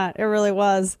 Believe it or not. It really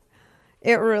was.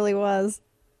 It really was.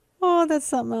 Oh, that's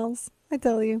something else. I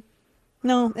tell you.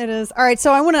 No, it is. All right,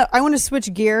 so I want to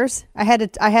switch gears. I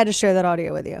had to share that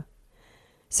audio with you.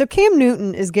 So Cam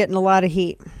Newton is getting a lot of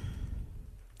heat.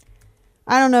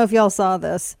 I don't know if y'all saw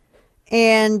this.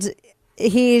 And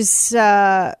he's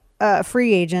a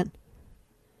free agent.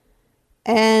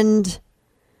 And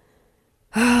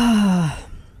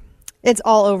it's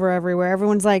all over everywhere.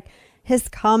 Everyone's like, his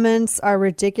comments are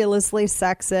ridiculously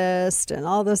sexist and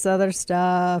all this other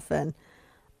stuff. And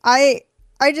I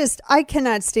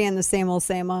cannot stand the same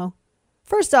old.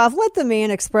 First off, let the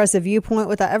man express a viewpoint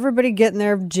without everybody getting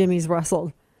their jimmies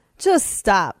rustled. Just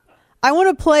stop. I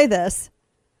want to play this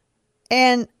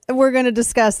and we're going to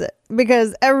discuss it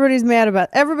because everybody's mad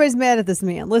at this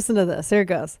man. Listen to this. Here it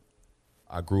goes.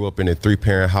 I grew up in a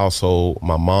 3-parent household,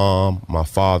 my mom, my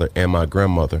father, and my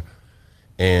grandmother.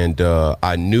 And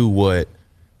I knew what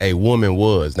a woman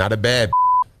was, not a bad.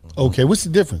 Okay, what's the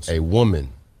difference? A woman.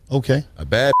 Okay. A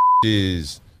bad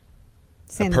is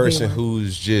a person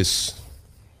who's just,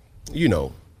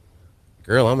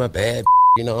 girl, I'm a bad,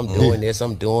 I'm doing this,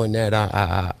 I'm doing that.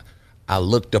 I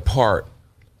look the part,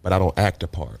 but I don't act the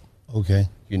part. Okay.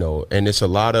 And it's a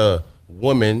lot of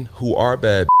women who are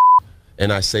bad,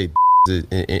 and I say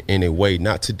in a way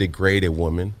not to degrade a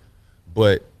woman,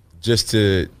 but just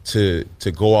to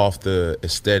go off the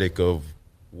aesthetic of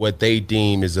what they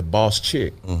deem is a boss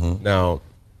chick. Mm-hmm. Now,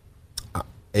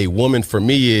 a woman for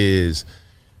me is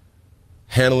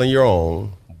handling your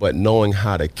own, but knowing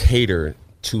how to cater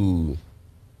to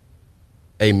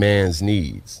a man's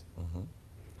needs,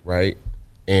 right?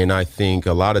 And I think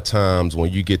a lot of times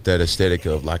when you get that aesthetic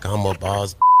of like, I'm a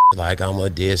boss, like I'm a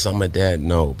this, I'm a that,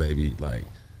 no, baby, like,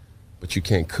 but you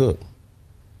can't cook.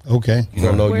 Okay. You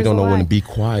don't know when to be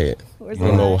quiet. Where's you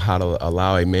don't know how to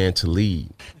allow a man to lead.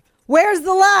 Where's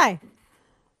the lie?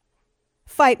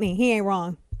 Fight me. He ain't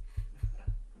wrong.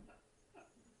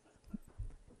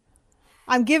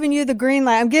 I'm giving you the green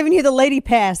light. I'm giving you the lady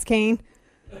pass, Kane.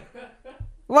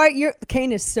 Why?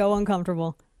 Kane is so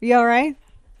uncomfortable. You all right?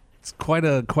 It's quite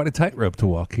a tightrope to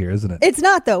walk here, isn't it? It's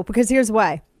not, though, because here's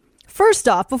why. First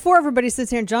off, before everybody sits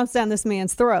here and jumps down this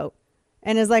man's throat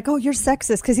and is like, oh, you're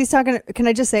sexist, because he's talking, can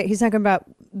I just say, he's talking about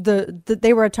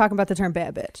they were talking about the term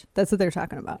bad bitch. That's what they're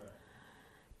talking about.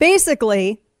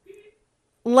 Basically,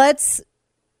 let's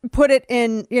put it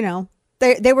in,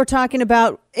 they were talking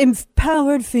about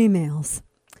empowered females.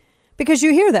 Because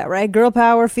you hear that, right? Girl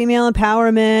power, female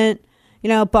empowerment,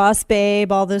 boss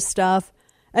babe, all this stuff.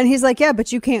 And he's like, yeah,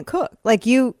 but you can't cook. Like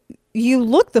you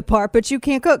look the part, but you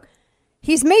can't cook.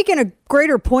 He's making a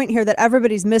greater point here that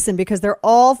everybody's missing because they're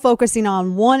all focusing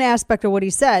on one aspect of what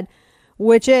he said,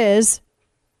 which is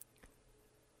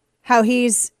how he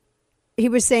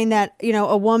was saying that,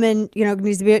 a woman,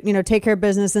 needs to be, take care of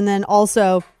business. And then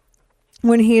also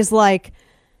when he's like,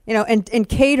 and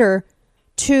cater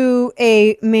to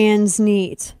a man's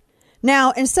needs.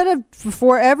 Now, instead of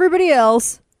before everybody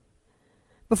else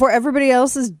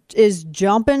is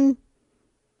jumping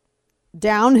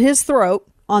down his throat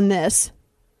on this,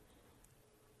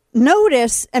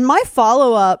 notice, and my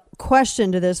follow-up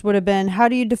question to this would have been, how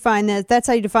do you define that? That's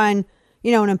how you define,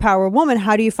 an empowered woman.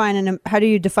 How do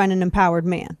you define an empowered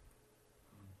man?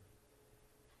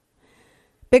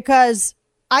 Because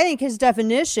I think his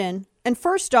definition, and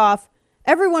first off,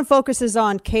 everyone focuses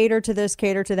on cater to this,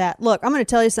 cater to that. Look, I'm going to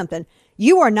tell you something.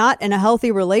 You are not in a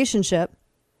healthy relationship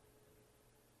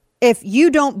if you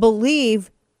don't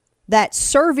believe that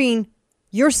serving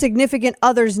your significant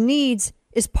other's needs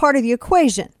is part of the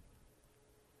equation.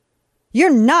 You're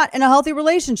not in a healthy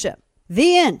relationship.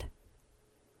 The end.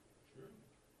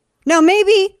 Now,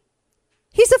 maybe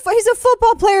he's a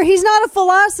football player. He's not a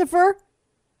philosopher.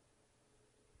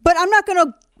 But I'm not going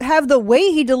to have the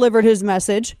way he delivered his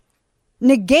message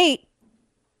negate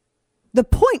the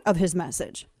point of his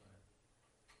message.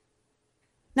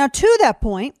 Now, to that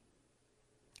point,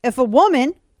 if a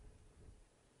woman,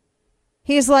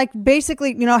 he's like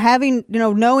basically, having,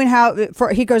 knowing how,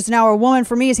 he goes, now a woman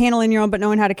for me is handling your own, but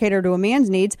knowing how to cater to a man's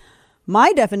needs.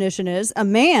 My definition is a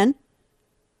man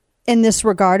in this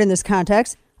regard, in this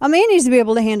context, a man needs to be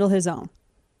able to handle his own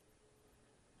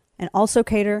and also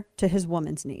cater to his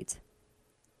woman's needs.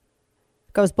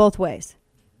 It goes both ways.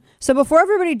 So before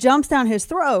everybody jumps down his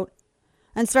throat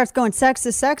and starts going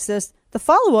sexist, the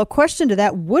follow-up question to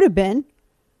that would have been,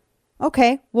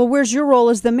 okay, well, where's your role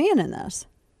as the man in this?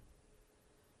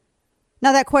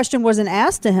 Now, that question wasn't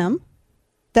asked to him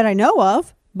that I know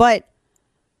of, but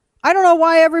I don't know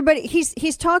why everybody,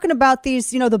 he's talking about these,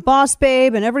 the boss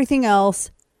babe and everything else.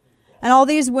 And all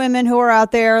these women who are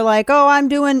out there like, oh, I'm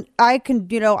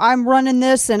running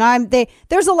this and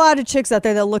there's a lot of chicks out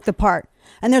there that look the part.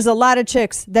 And there's a lot of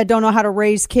chicks that don't know how to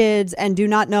raise kids and do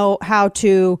not know how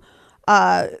to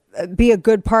be a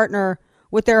good partner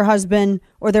with their husband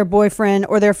or their boyfriend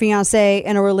or their fiance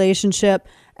in a relationship.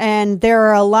 And there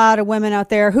are a lot of women out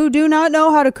there who do not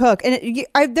know how to cook. And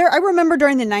I remember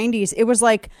during the 90s, it was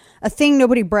like a thing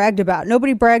nobody bragged about.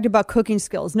 Nobody bragged about cooking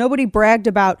skills. Nobody bragged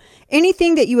about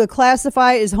anything that you would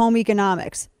classify as home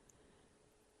economics.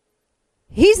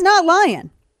 He's not lying.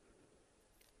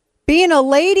 Being a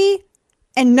lady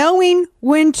and knowing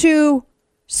when to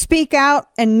speak out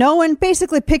and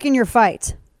basically picking your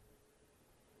fights.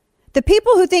 The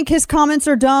people who think his comments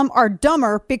are dumb are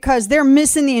dumber because they're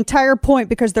missing the entire point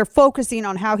because they're focusing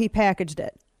on how he packaged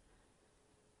it.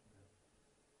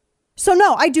 So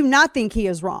no, I do not think he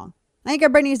is wrong. I think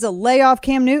everybody needs to lay off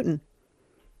Cam Newton.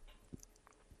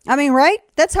 I mean, right?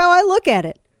 That's how I look at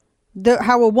it.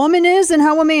 How a woman is and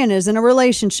how a man is in a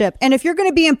relationship. And if you're going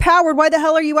to be empowered, why the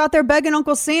hell are you out there begging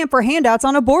Uncle Sam for handouts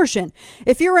on abortion?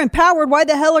 If you're empowered, why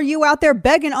the hell are you out there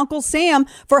begging Uncle Sam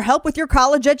for help with your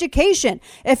college education?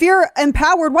 If you're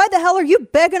empowered, why the hell are you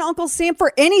begging Uncle Sam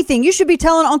for anything? You should be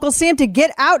telling Uncle Sam to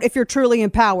get out if you're truly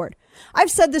empowered. I've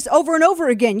said this over and over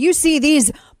again. You see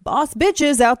these boss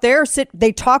bitches out there,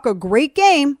 they talk a great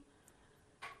game,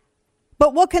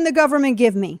 but what can the government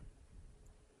give me?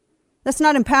 That's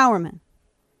not empowerment.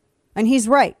 And he's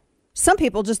right. Some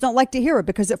people just don't like to hear it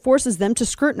because it forces them to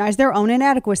scrutinize their own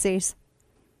inadequacies.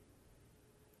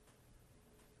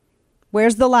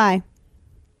 Where's the lie?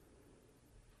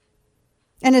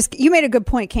 And you made a good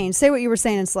point, Kane. Say what you were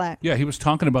saying in Slack. Yeah, he was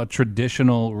talking about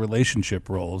traditional relationship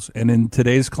roles. And in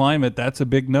today's climate, that's a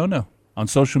big no-no. On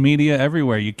social media,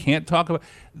 everywhere. You can't talk about...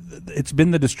 It's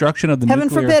been the destruction of the Heaven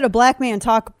nuclear... forbid a black man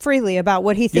talk freely about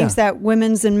what he thinks that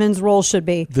women's and men's roles should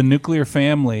be. The nuclear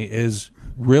family is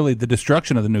really the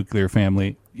destruction of the nuclear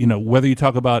family. You know, whether you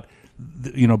talk about,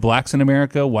 blacks in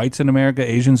America, whites in America,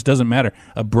 Asians, doesn't matter.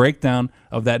 A breakdown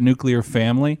of that nuclear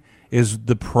family is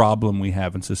the problem we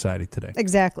have in society today.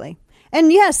 Exactly.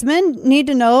 And yes, men need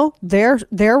to know their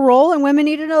role and women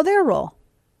need to know their role.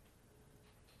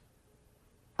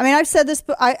 I mean, I've said this,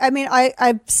 but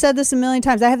I've said this a million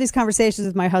times. I have these conversations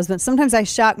with my husband. Sometimes I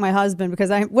shock my husband because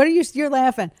you're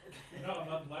laughing. No, I'm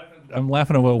not laughing. I'm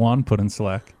laughing at what Juan put in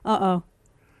Slack. Uh-oh.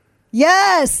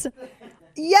 Yes.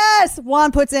 Yes.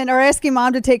 Juan puts in, or asking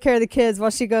mom to take care of the kids while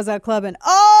she goes out clubbing.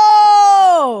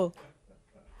 Oh.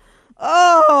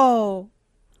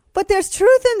 But there's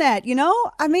truth in that,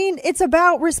 I mean, it's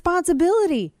about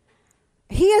responsibility.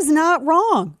 He is not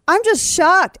wrong. I'm just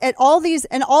shocked at all these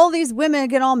women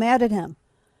get all mad at him.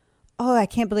 Oh, I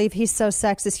can't believe he's so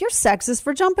sexist. You're sexist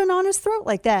for jumping on his throat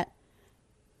like that.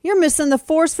 You're missing the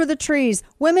forest for the trees.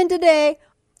 Women today,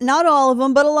 not all of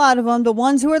them, but a lot of them, the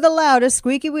ones who are the loudest,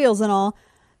 squeaky wheels and all,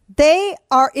 they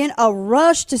are in a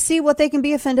rush to see what they can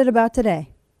be offended about today.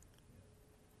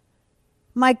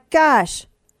 My gosh,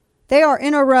 they are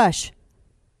in a rush.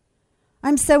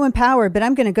 I'm so empowered, but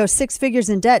I'm going to go 6 figures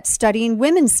in debt studying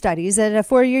women's studies at a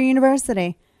 4-year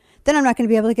university. Then I'm not going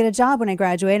to be able to get a job when I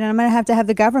graduate, and I'm going to have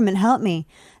the government help me.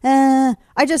 I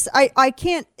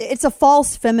can't. It's a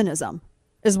false feminism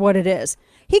is what it is.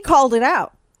 He called it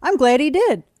out. I'm glad he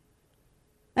did.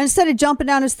 And instead of jumping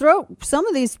down his throat, some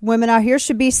of these women out here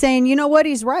should be saying, you know what,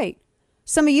 he's right.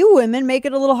 Some of you women make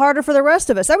it a little harder for the rest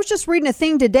of us. I was just reading a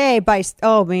thing today by,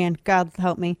 oh man, God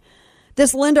help me,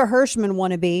 this Linda Hirschman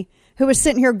wannabe, who was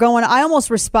sitting here going, I almost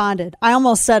responded. I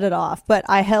almost set it off, but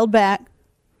I held back.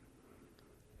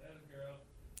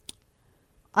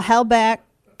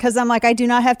 Because I'm like, I do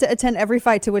not have to attend every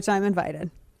fight to which I'm invited.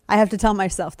 I have to tell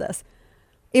myself this,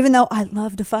 even though I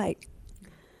love to fight.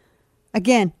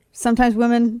 Again, sometimes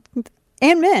women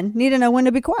and men need to know when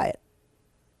to be quiet.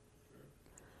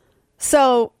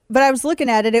 So, but I was looking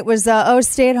at it. It was,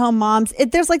 stay-at-home moms.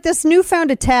 There's like this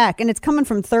newfound attack, and it's coming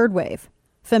from third wave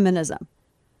feminism.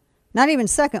 Not even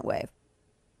second wave.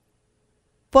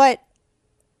 But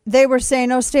they were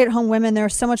saying, stay-at-home women, they're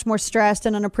so much more stressed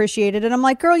and unappreciated. And I'm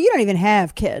like, girl, you don't even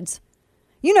have kids.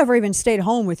 You never even stayed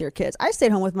home with your kids. I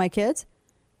stayed home with my kids.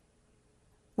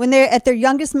 When they're at their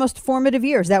youngest, most formative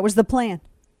years, that was the plan.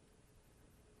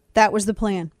 That was the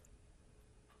plan.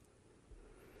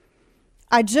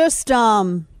 I just,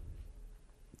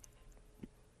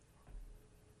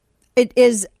 it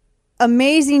is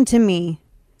amazing to me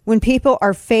when people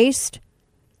are faced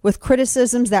with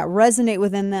criticisms that resonate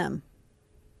within them.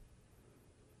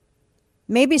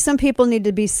 Maybe some people need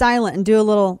to be silent and do a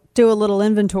little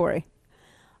inventory.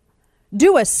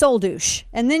 Do a soul douche.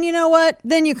 And then you know what?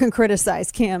 Then you can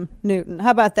criticize Cam Newton.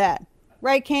 How about that?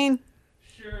 Right, Kane?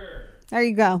 Sure. There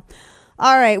you go.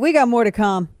 All right, we got more to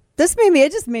come.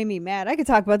 It just made me mad. I could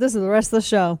talk about this for the rest of the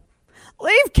show.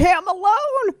 Leave Cam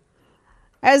alone.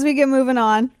 As we get moving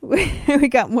on, we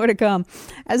got more to come.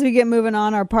 As we get moving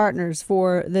on, our partners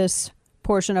for this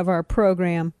portion of our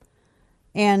program.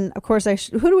 And of course,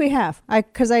 who do we have?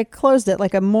 Because I closed it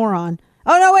like a moron.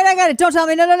 Oh, no, wait, I got it. Don't tell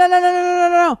me.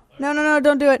 No,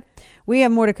 don't do it. We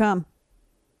have more to come.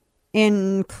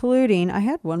 Including, I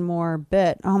had one more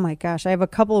bit. Oh my gosh, I have a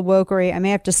couple of wokery. I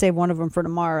may have to save one of them for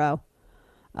tomorrow.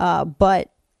 But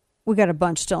we got a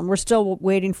bunch still, and we're still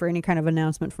waiting for any kind of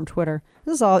announcement from Twitter.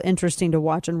 This is all interesting to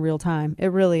watch in real time.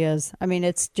 It really is. I mean,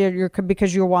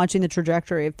 because you're watching the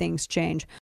trajectory of things change.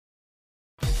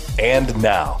 And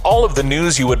now, all of the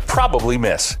news you would probably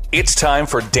miss. It's time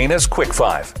for Dana's Quick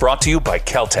Five, brought to you by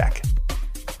Caltech.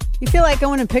 You feel like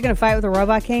going and picking a fight with a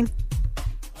robot, Kane?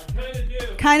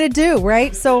 Kind of do,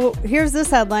 right? So here's this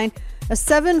headline. A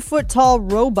 7-foot-tall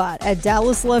robot at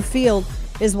Dallas Love Field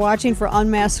is watching for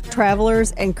unmasked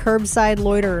travelers and curbside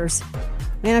loiterers.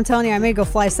 Man, I'm telling you, I may go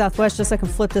fly Southwest just so I can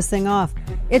flip this thing off.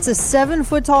 It's a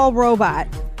 7-foot-tall robot,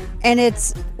 and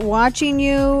it's watching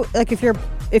you. Like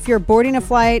if you're boarding a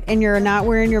flight and you're not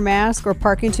wearing your mask or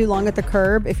parking too long at the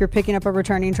curb, if you're picking up a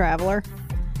returning traveler.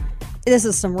 This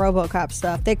is some RoboCop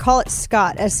stuff. They call it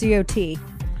SCOT, S-C-O-T.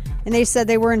 And they said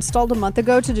they were installed a month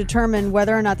ago to determine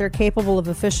whether or not they're capable of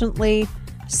efficiently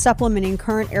supplementing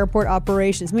current airport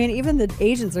operations. Man, even the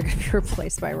agents are going to be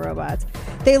replaced by robots.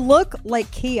 They look like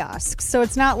kiosks, so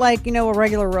it's not like, a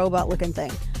regular robot looking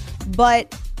thing.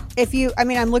 But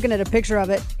I'm looking at a picture of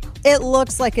it. It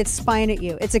looks like it's spying at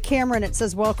you. It's a camera and it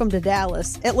says, "Welcome to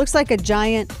Dallas." It looks like a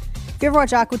giant. If you ever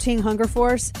watch Aqua Teen Hunger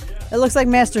Force, it looks like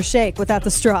Master Shake without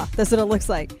the straw. That's what it looks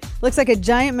like. It looks like a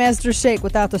giant Master Shake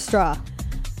without the straw.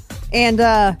 And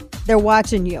they're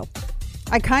watching you.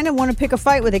 I kind of want to pick a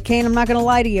fight with it, Kane. I'm not going to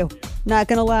lie to you. Not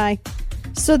going to lie.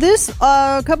 So this,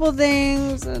 a couple of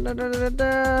things.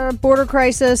 Border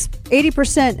crisis.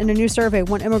 80% in a new survey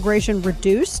want immigration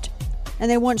reduced,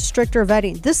 and they want stricter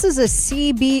vetting. This is a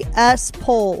CBS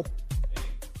poll.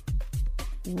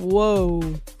 Whoa.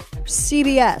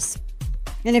 CBS.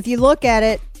 And if you look at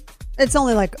it, it's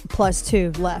only like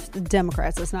 +2 left. The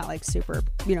Democrats. It's not like super,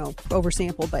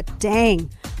 oversampled, but dang,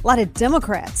 a lot of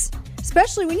Democrats,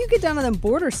 especially when you get down to them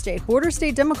border state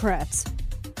Democrats.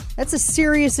 That's a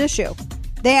serious issue.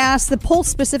 The poll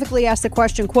specifically asked the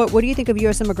question, quote, "What do you think of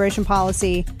U.S. immigration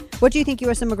policy? What do you think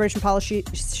U.S. immigration policy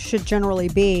should generally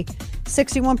be?"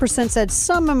 61% said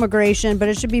some immigration, but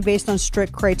it should be based on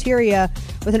strict criteria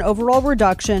with an overall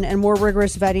reduction and more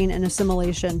rigorous vetting and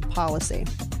assimilation policy.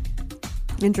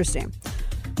 Interesting.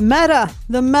 Meta,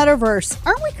 the metaverse.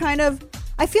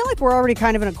 I feel like we're already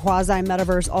kind of in a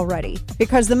quasi-metaverse already,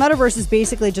 because the metaverse is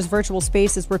basically just virtual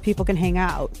spaces where people can hang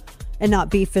out and not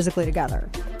be physically together.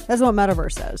 That's what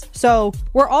metaverse is. So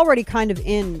we're already kind of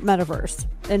in metaverse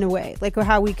in a way, like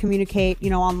how we communicate,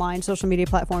 online, social media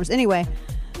platforms. Anyway,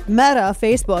 Meta,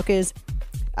 Facebook, is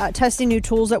testing new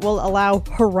tools that will allow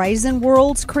Horizon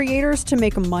Worlds creators to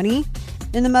make money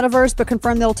in the metaverse, but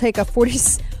confirm they'll take a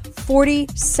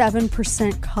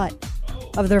 47% cut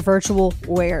of their virtual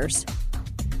wares.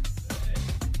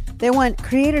 They want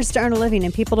creators to earn a living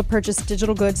and people to purchase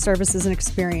digital goods, services, and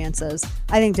experiences.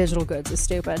 I think digital goods is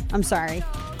stupid. I'm sorry.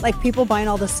 Like people buying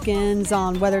all the skins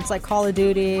on whether it's like Call of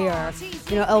Duty or,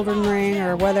 Elden Ring,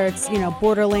 or whether it's,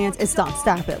 Borderlands. It's dumb.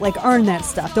 Stop it. Like earn that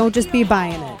stuff. Don't just be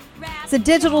buying it. It's a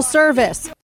digital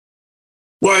service.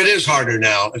 Well, it is harder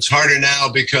now. It's harder now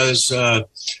because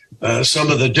some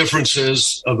of the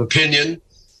differences of opinion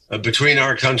between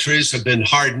our countries have been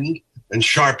hardened and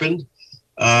sharpened.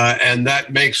 And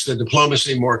that makes the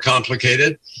diplomacy more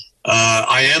complicated.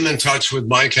 I am in touch with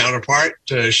my counterpart,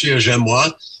 Xie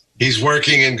Zhenhua. He's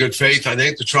working in good faith, I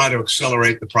think, to try to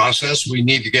accelerate the process. We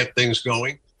need to get things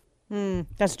going.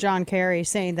 That's John Kerry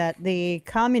saying that the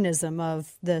communism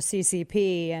of the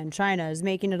CCP and China is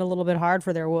making it a little bit hard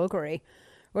for their wokery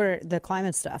or the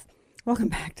climate stuff. Welcome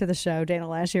back to the show. Dana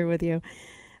Lash here with you.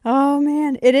 Oh,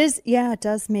 man. It is. Yeah, it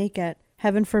does make it.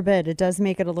 Heaven forbid. It does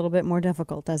make it a little bit more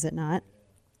difficult, does it not?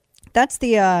 That's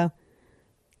the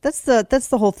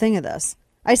whole thing of this.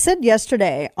 I said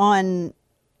yesterday I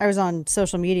was on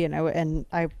social media and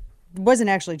I wasn't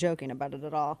actually joking about it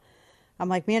at all. I'm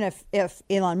like, man, if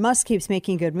Elon Musk keeps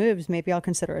making good moves, maybe I'll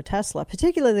consider a Tesla,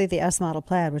 particularly the S Model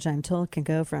Plaid, which I'm told can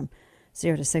go from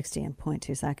 0 to 60 in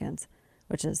 0.2 seconds,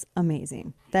 which is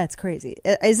amazing. That's crazy.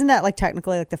 Isn't that like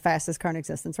technically like the fastest car in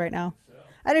existence right now?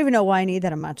 I don't even know why I need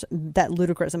that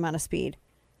ludicrous amount of speed.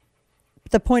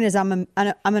 The point is I'm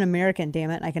an American, damn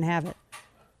it, and I can have it.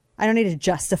 I don't need to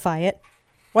justify it.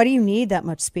 Why do you need that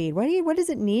much speed? What does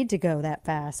it need to go that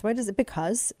fast? Why does it?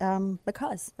 Because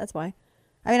that's why.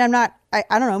 I mean, I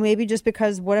don't know. Maybe just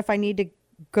because what if I need to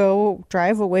go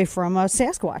drive away from a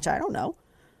Sasquatch? I don't know.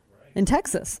 In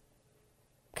Texas.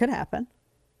 Could happen.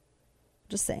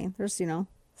 Just saying. There's, a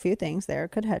few things there.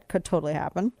 Could totally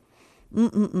happen.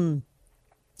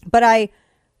 But I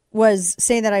was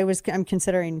saying that I'm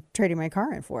considering trading my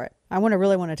car in for it. I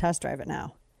really want to test drive it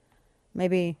now.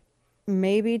 Maybe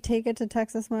take it to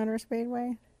Texas Motor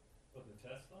Speedway.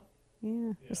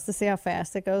 Yeah, just to see how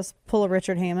fast it goes. Pull a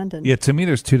Richard Hammond. And to me,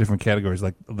 there's two different categories,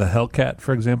 like the Hellcat,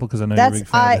 for example, because I know you're a big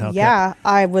fan of the Hellcat. Yeah,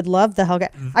 I would love the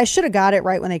Hellcat. I should have got it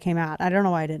right when they came out. I don't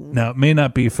know why I didn't. Now, it may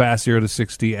not be fast 0 to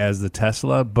 60 as the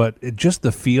Tesla, but just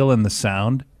the feel and the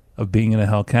sound of being in a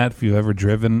Hellcat, if you've ever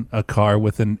driven a car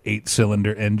with an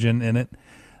 8-cylinder engine in it,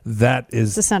 that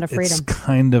is the sound of freedom. It's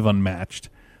kind of unmatched.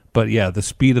 But yeah, the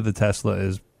speed of the Tesla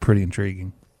is pretty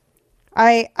intriguing.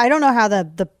 I don't know how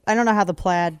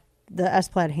the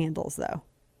S-Plaid handles, though.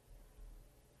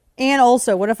 And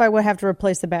also, what if I would have to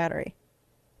replace the battery?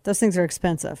 Those things are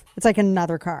expensive. It's like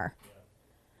another car.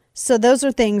 So those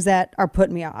are things that are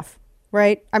putting me off,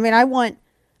 right? I mean,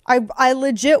 I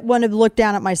legit want to look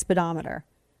down at my speedometer,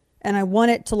 and I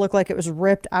want it to look like it was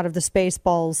ripped out of the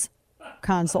Spaceballs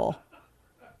console,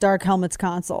 Dark Helmet's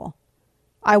console.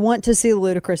 I want to see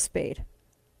ludicrous speed.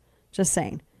 Just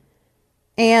saying.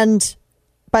 And,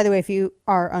 by the way, if you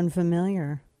are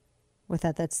unfamiliar with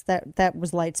that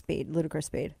was light speed, ludicrous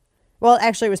speed. Well,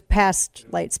 actually, it was past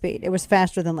light speed. It was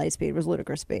faster than light speed. It was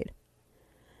ludicrous speed.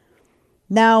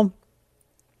 Now,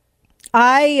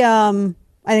 I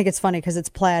think it's funny because it's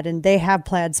Plaid, and they have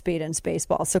Plaid speed in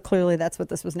Spaceballs, so clearly that's what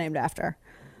this was named after.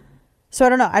 So I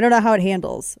don't know. I don't know how it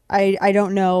handles. I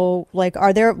don't know. Like,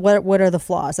 what are the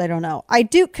flaws? I don't know.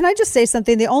 Can I just say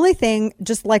something? The only thing,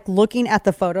 just like looking at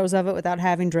the photos of it without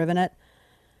having driven it,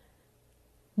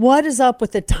 what is up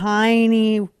with the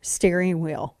tiny steering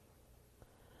wheel?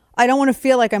 I don't want to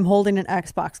feel like I'm holding an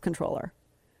Xbox controller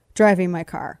driving my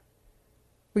car,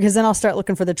 because then I'll start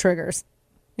looking for the triggers,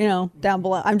 down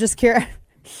below. I'm just curious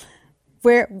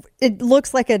where it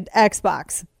looks like an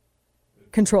Xbox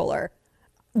controller.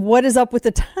 What is up with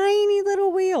the tiny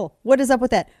little wheel? What is up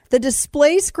with that? The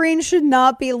display screen should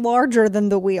not be larger than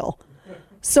the wheel.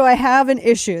 So I have an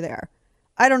issue there.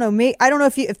 I don't know. I don't know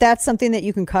if that's something that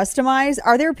you can customize.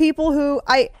 Are there people who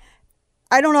I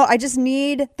don't know. I just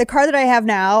need the car that I have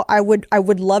now. I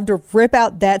would love to rip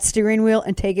out that steering wheel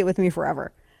and take it with me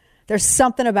forever. There's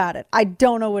something about it. I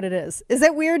don't know what it is. Is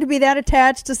that weird to be that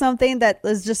attached to something that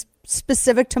is just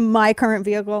specific to my current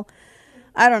vehicle?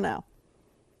 I don't know.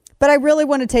 But I really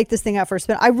want to take this thing out for a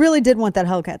spin. I really did want that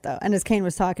Hellcat, though. And as Kane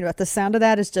was talking about, the sound of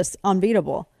that is just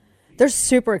unbeatable. They're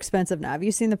super expensive now. Have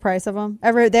you seen the price of them?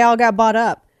 They all got bought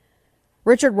up.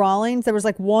 Richard Rawlings, there was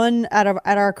like one at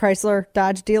our Chrysler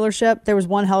Dodge dealership. There was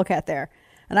one Hellcat there.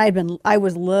 And I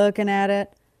was looking at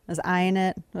it. I was eyeing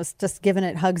it. I was just giving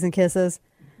it hugs and kisses.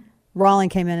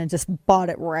 Rawlings came in and just bought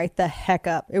it right the heck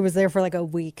up. It was there for like a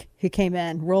week. He came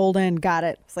in, rolled in, got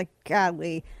it. It's like,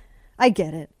 golly, I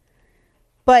get it.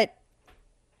 But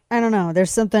I don't know.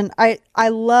 There's something. I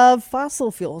love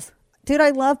fossil fuels. Dude, I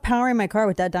love powering my car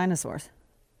with dead dinosaurs.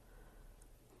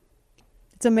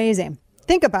 It's amazing.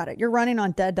 Think about it. You're running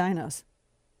on dead dinos.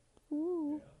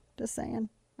 Ooh, just saying.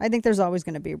 I think there's always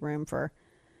going to be room for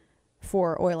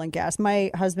oil and gas.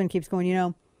 My husband keeps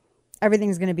going,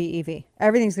 everything's going to be EV.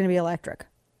 Everything's going to be electric.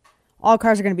 All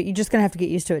cars are going to be, you're just going to have to get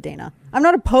used to it, Dana. I'm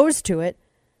not opposed to it,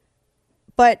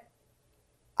 but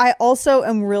I also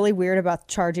am really weird about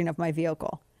the charging of my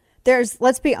vehicle.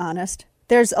 Let's be honest,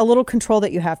 there's a little control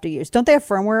that you have to use. Don't they have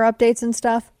firmware updates and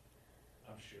stuff?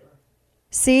 I'm sure.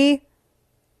 See?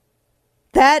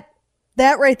 That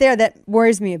right there, that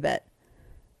worries me a bit.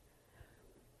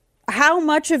 How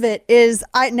much of it is,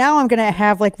 now I'm going to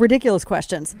have like ridiculous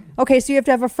questions. Okay, so you have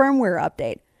to have a firmware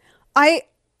update.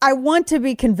 I want to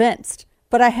be convinced,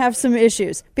 but I have some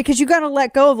issues because you got to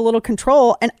let go of a little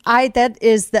control, and that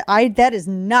is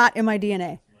not in my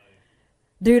DNA.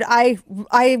 Dude, I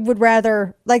would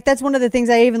rather, like, that's one of the things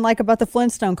I even like about the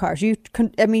Flintstone cars. You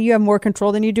have more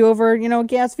control than you do over, a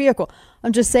gas vehicle.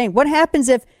 I'm just saying, what happens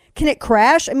can it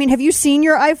crash? I mean, have you seen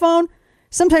your iPhone?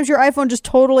 Sometimes your iPhone just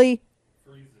totally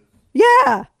freezes.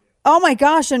 Yeah. Oh my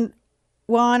gosh. And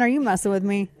Juan, are you messing with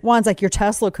me? Juan's like, your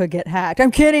Tesla could get hacked. I'm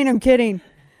kidding.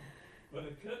 But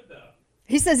it could, though.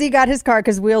 He says he got his car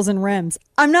because wheels and rims.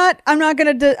 I'm not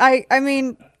going to, I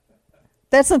mean,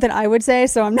 that's something I would say,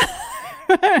 so I'm not.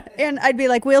 And I'd be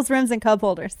like, wheels, rims, and cup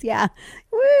holders. Yeah.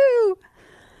 Woo.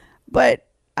 But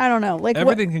I don't know. Like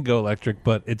everything can go electric,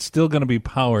 but it's still going to be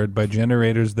powered by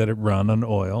generators that run on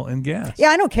oil and gas. Yeah,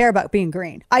 I don't care about being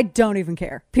green. I don't even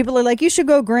care. People are like, you should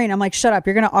go green. I'm like, shut up.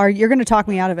 You're gonna talk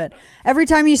me out of it. Every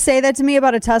time you say that to me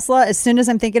about a Tesla, as soon as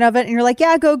I'm thinking of it, and you're like,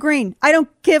 yeah, go green. I don't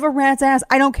give a rat's ass.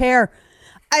 I don't care.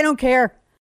 I don't care.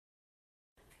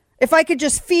 If I could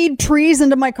just feed trees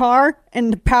into my car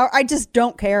and power, I just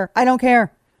don't care. I don't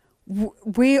care.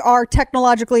 We are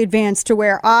technologically advanced to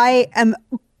where I am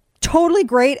totally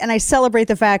great, and I celebrate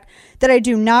the fact that I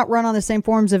do not run on the same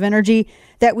forms of energy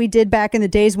that we did back in the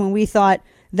days when we thought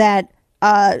that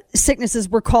sicknesses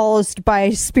were caused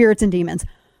by spirits and demons.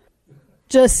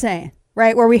 Just saying,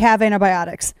 right? Where we have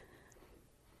antibiotics.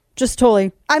 Just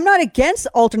totally. I'm not against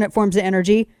alternate forms of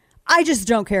energy. I just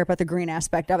don't care about the green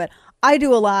aspect of it. I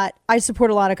do a lot. I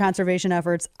support a lot of conservation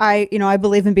efforts. I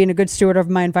believe in being a good steward of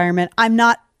my environment. I'm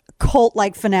not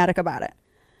cult-like fanatic about it.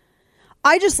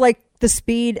 I just like the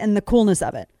speed and the coolness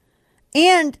of it.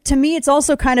 And to me, it's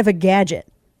also kind of a gadget.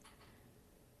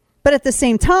 But at the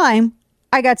same time,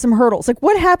 I got some hurdles. Like,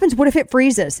 what happens? What if it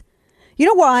freezes? You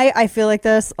know why I feel like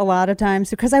this a lot of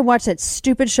times? Because I watched that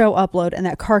stupid show Upload, and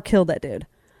that car killed that dude.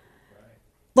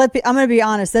 I'm going to be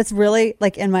honest. That's really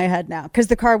like in my head now. Because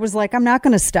the car was like, I'm not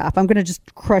going to stop. I'm going to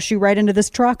just crush you right into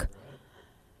this truck.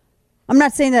 I'm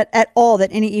not saying that at all that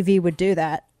any EV would do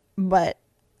that. But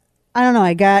I don't know.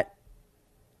 I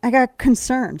got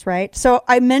concerns, right? So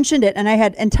I mentioned it,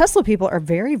 and Tesla people are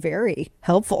very, very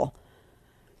helpful.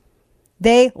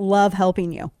 They love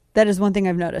helping you. That is one thing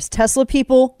I've noticed. Tesla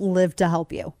people live to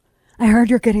help you. I heard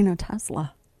you're getting a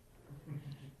Tesla.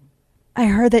 I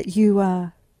heard that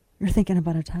you're thinking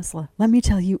about a Tesla. Let me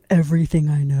tell you everything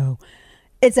I know.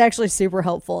 It's actually super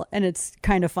helpful, and it's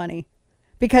kind of funny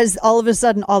because all of a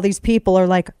sudden, all these people are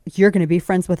like, you're going to be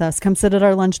friends with us. Come sit at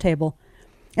our lunch table.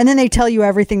 And then they tell you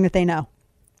everything that they know.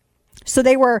 So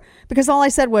they were, because all I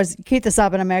said was, keep this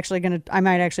up, and I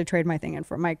might actually trade my thing in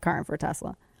for my car in for a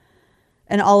Tesla.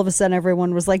 And all of a sudden,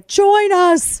 everyone was like, join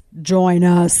us.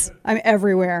 I'm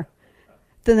everywhere.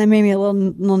 Then they made me a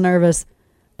little nervous,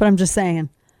 but I'm just saying.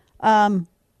 Yeah,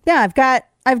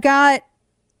 I've got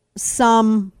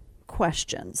some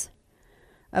questions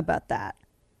about that,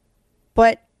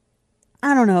 but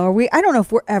I don't know. I don't know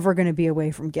if we're ever going to be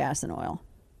away from gas and oil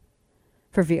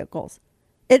for vehicles.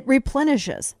 It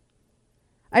replenishes.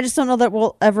 I just don't know that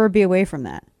we'll ever be away from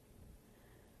that.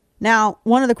 Now,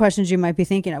 one of the questions you might be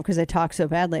thinking of, because I talk so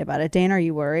badly about it, Dana, are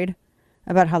you worried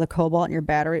about how the cobalt in your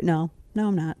battery? No,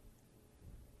 I'm not.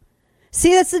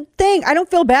 See, that's the thing. I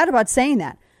don't feel bad about saying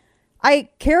that. I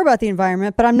care about the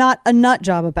environment, but I'm not a nut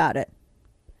job about it.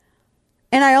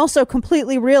 And I also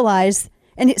completely realize,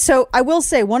 and so I will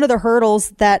say one of the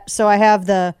hurdles so I have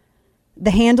the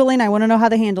handling. I want to know how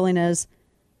the handling is.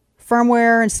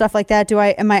 Firmware and stuff like that.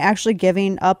 Am I actually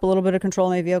giving up a little bit of control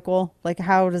of my vehicle? Like,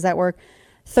 how does that work?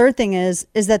 Third thing is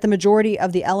that the majority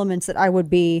of the elements that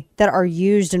are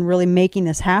used in really making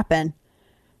this happen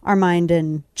are mined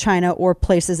in China or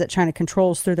places that China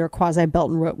controls through their quasi Belt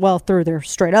and Road, through their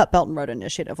straight up Belt and Road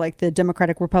Initiative, like the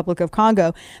Democratic Republic of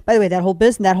Congo. By the way, that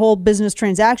whole business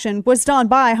transaction was done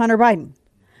by Hunter Biden,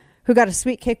 who got a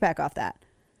sweet kickback off that.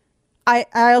 I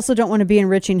also don't want to be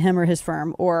enriching him or his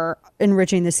firm or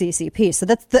enriching the CCP. So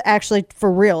that's actually,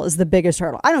 for real, is the biggest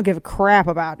hurdle. I don't give a crap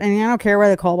about. I mean, I don't care where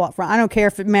the cobalt from. I don't care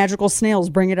if magical snails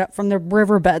bring it up from the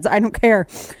riverbeds. I don't care.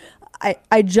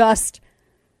 I just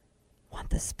want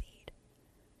the speed.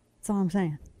 That's all I'm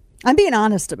saying. I'm being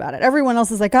honest about it. Everyone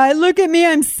else is like, look at me.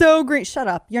 I'm so green. Shut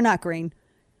up. You're not green.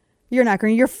 You're not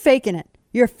green. You're faking it.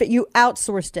 You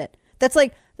outsourced it. That's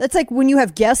like when you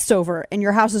have guests over and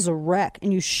your house is a wreck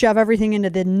and you shove everything into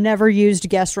the never used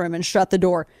guest room and shut the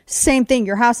door. Same thing.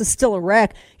 Your house is still a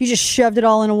wreck. You just shoved it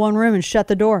all into one room and shut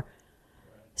the door.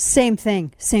 Same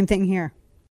thing. Same thing here.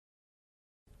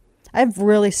 I have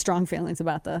really strong feelings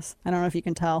about this. I don't know if you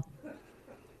can tell.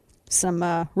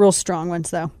 Some real strong ones,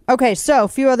 though. Okay, so a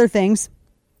few other things.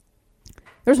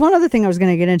 There's one other thing I was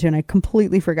going to get into and I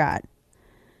completely forgot.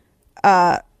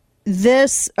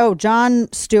 Jon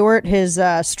Stewart, his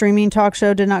streaming talk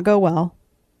show did not go well.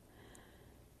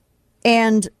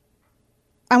 And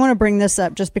I want to bring this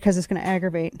up just because it's going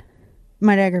to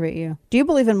might aggravate you. Do you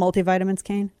believe in multivitamins,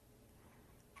 Kane?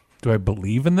 Do I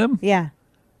believe in them? Yeah.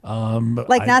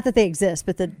 Not that they exist,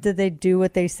 but that they do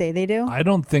what they say they do? I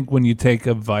don't think when you take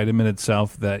a vitamin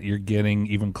itself that you're getting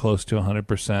even close to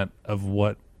 100% of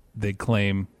what they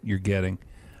claim you're getting.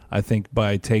 I think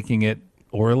by taking it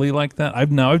orally like that, I've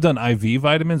done IV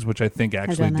vitamins, which I think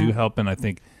actually do help, and I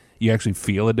think you actually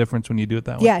feel a difference when you do it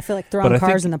that way. Yeah, I feel like throwing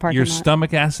cars in the parking lot. Your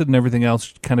stomach acid and everything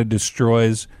else kind of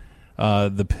destroys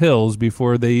the pills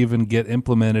before they even get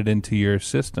implemented into your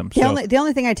system. The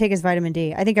only thing I take is vitamin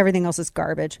D. I think everything else is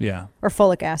garbage. Yeah. Or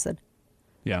folic acid.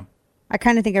 Yeah. I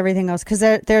kind of think everything else, because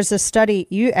there's a study,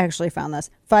 you actually found this.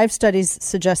 5 studies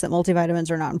suggest that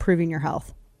multivitamins are not improving your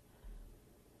health.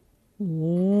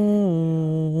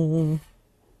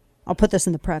 I'll put this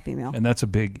in the prep email. And that's a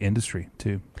big industry,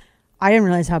 too. I didn't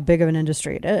realize how big of an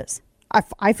industry it is.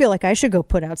 I feel like I should go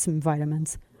put out some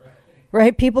vitamins.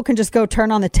 Right? People can just go turn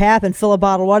on the tap and fill a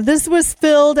bottle of water. This was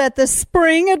filled at the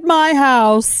spring at my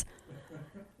house.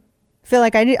 I feel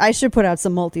like I should put out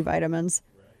some multivitamins.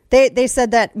 They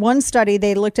said that one study,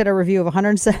 they looked at a review of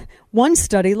one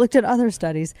study looked at other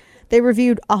studies. They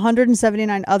reviewed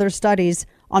 179 other studies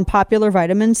on popular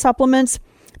vitamin supplements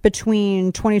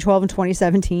between 2012 and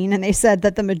 2017, and they said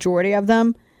that the majority of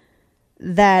them,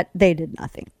 that they did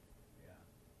nothing.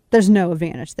 There's no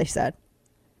advantage, they said.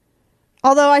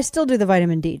 Although I still do the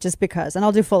vitamin D just because, and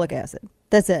I'll do folic acid.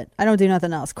 That's it. I don't do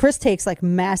nothing else. Chris takes like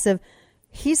massive,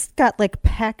 he's got like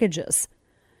packages.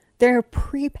 They're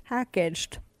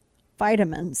pre-packaged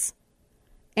vitamins.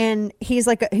 And he's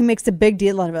like, he makes a big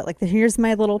deal out of it. Like, here's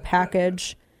my little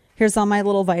package. Here's all my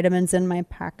little vitamins in my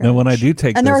package. Now, when I do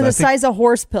take and those, they're the size of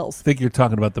horse pills. I think you're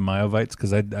talking about the Myovites,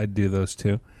 because I do those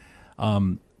too.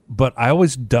 But I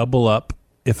always double up.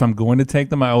 If I'm going to take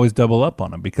them, I always double up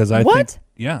on them, because I think,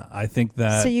 I think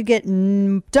that. So you get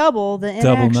double the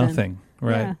inaction. Double nothing,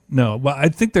 right? Yeah. No, well, I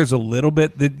think there's a little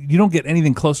bit that you don't get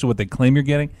anything close to what they claim you're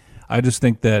getting. I just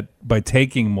think that by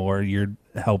taking more, you're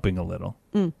helping a little.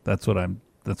 That's what I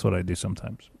do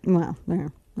sometimes. Well,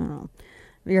 there. I don't know.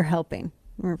 You're helping.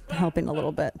 We're helping a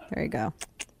little bit. There you go.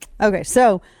 Okay,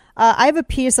 so I have a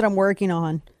piece that I'm working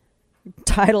on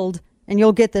titled, and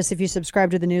you'll get this if you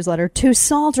subscribe to the newsletter, To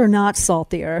Salt or Not Salt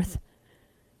the Earth?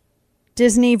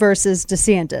 Disney versus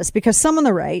DeSantis. Because some on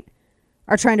the right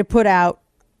are trying to put out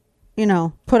a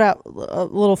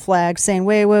little flag saying,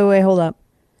 wait, hold up.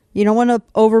 You don't want to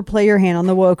overplay your hand on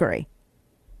the wokery.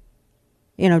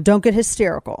 Don't get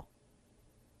hysterical.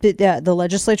 The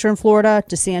legislature in Florida,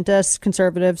 DeSantis,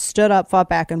 conservatives, stood up, fought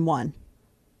back, and won.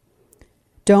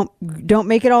 Don't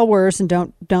make it all worse, and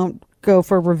don't go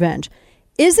for revenge.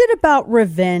 Is it about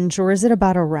revenge, or is it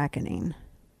about a reckoning?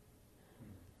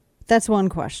 That's one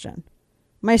question.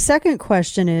 My second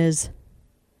question is,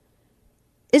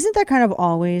 isn't that kind of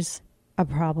always a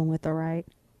problem with the right?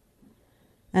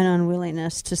 An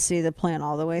unwillingness to see the plan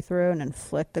all the way through and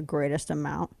inflict the greatest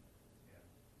amount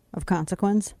of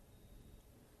consequence?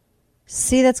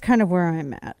 See, that's kind of where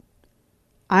I'm at.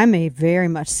 I'm a very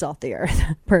much salt the earth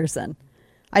person.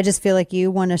 I just feel like you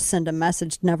want to send a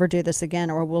message, never do this again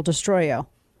or we'll destroy you.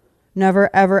 Never,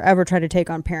 ever, ever try to take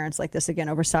on parents like this again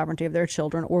over sovereignty of their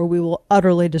children, or we will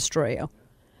utterly destroy you.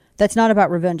 That's not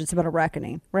about revenge. It's about a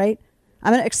reckoning, right?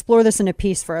 I'm going to explore this in a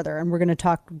piece further, and we're going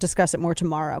to discuss it more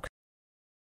tomorrow.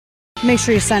 Make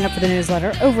sure you sign up for the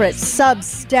newsletter over at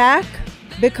Substack,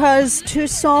 because to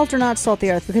salt or not salt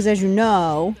the earth, because as you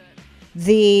know,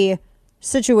 the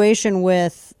situation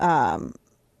with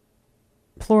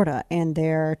Florida and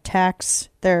their tax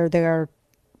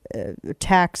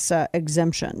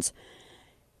exemptions.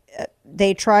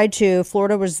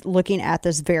 Florida was looking at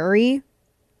this very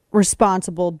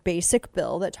responsible basic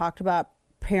bill that talked about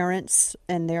parents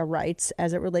and their rights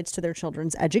as it relates to their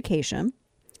children's education.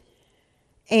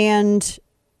 And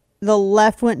the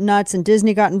left went nuts and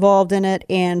Disney got involved in it,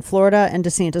 and Florida and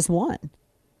DeSantis won.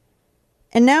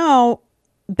 And now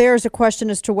there's a question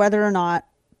as to whether or not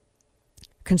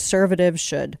conservatives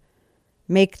should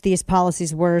make these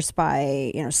policies worse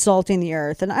by, salting the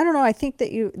earth. And I don't know, I think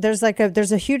that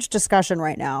there's a huge discussion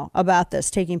right now about this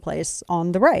taking place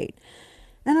on the right.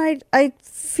 And I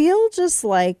feel just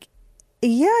like,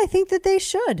 I think that they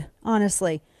should,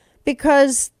 honestly,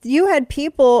 because you had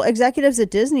executives at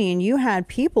Disney, and you had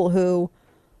people who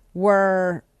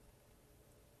were,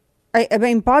 I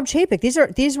mean, Bob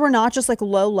Chapek, these were not just like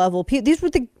low level people. These were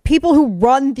the people who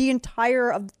run the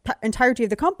entirety of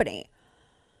the company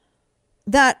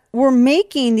that were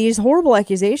making these horrible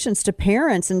accusations to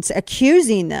parents and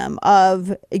accusing them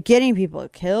of getting people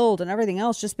killed and everything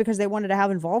else just because they wanted to have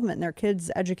involvement in their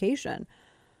kids' education.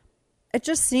 It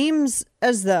just seems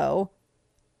as though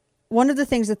one of the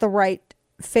things that the right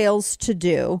fails to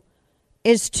do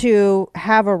is to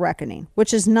have a reckoning,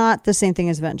 which is not the same thing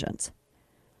as vengeance.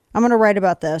 I'm going to write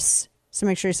about this, so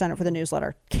make sure you sign up for the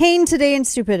newsletter. Kane Today and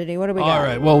Stupidity. What do we got? All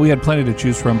right. Well, we had plenty to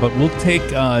choose from, but we'll take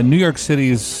New York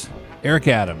City's Eric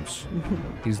Adams.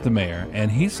 He's the mayor,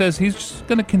 and he says he's just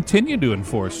going to continue to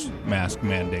enforce mask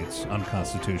mandates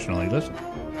unconstitutionally. Listen.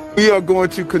 We are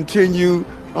going to continue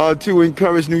to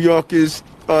encourage New Yorkers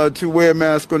to wear a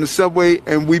mask on the subway,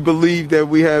 and we believe that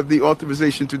we have the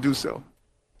authorization to do so.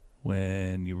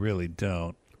 When you really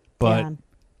don't. But Yeah.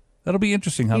 that'll be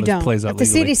interesting how You this don't. plays out If the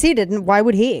legally. CDC didn't, why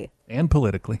would he? And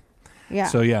politically. Yeah.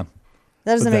 So, yeah.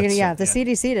 That doesn't But make any. that's, Yeah, if the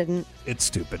CDC didn't. It's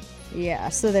stupid. Yeah,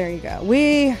 so there you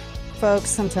go.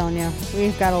 Folks, I'm telling you,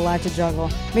 we've got a lot to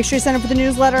juggle. Make sure you sign up for the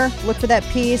newsletter, look for that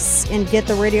piece, and get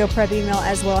the Radio Prep email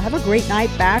as well. Have a great night.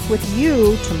 Back with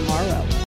you tomorrow.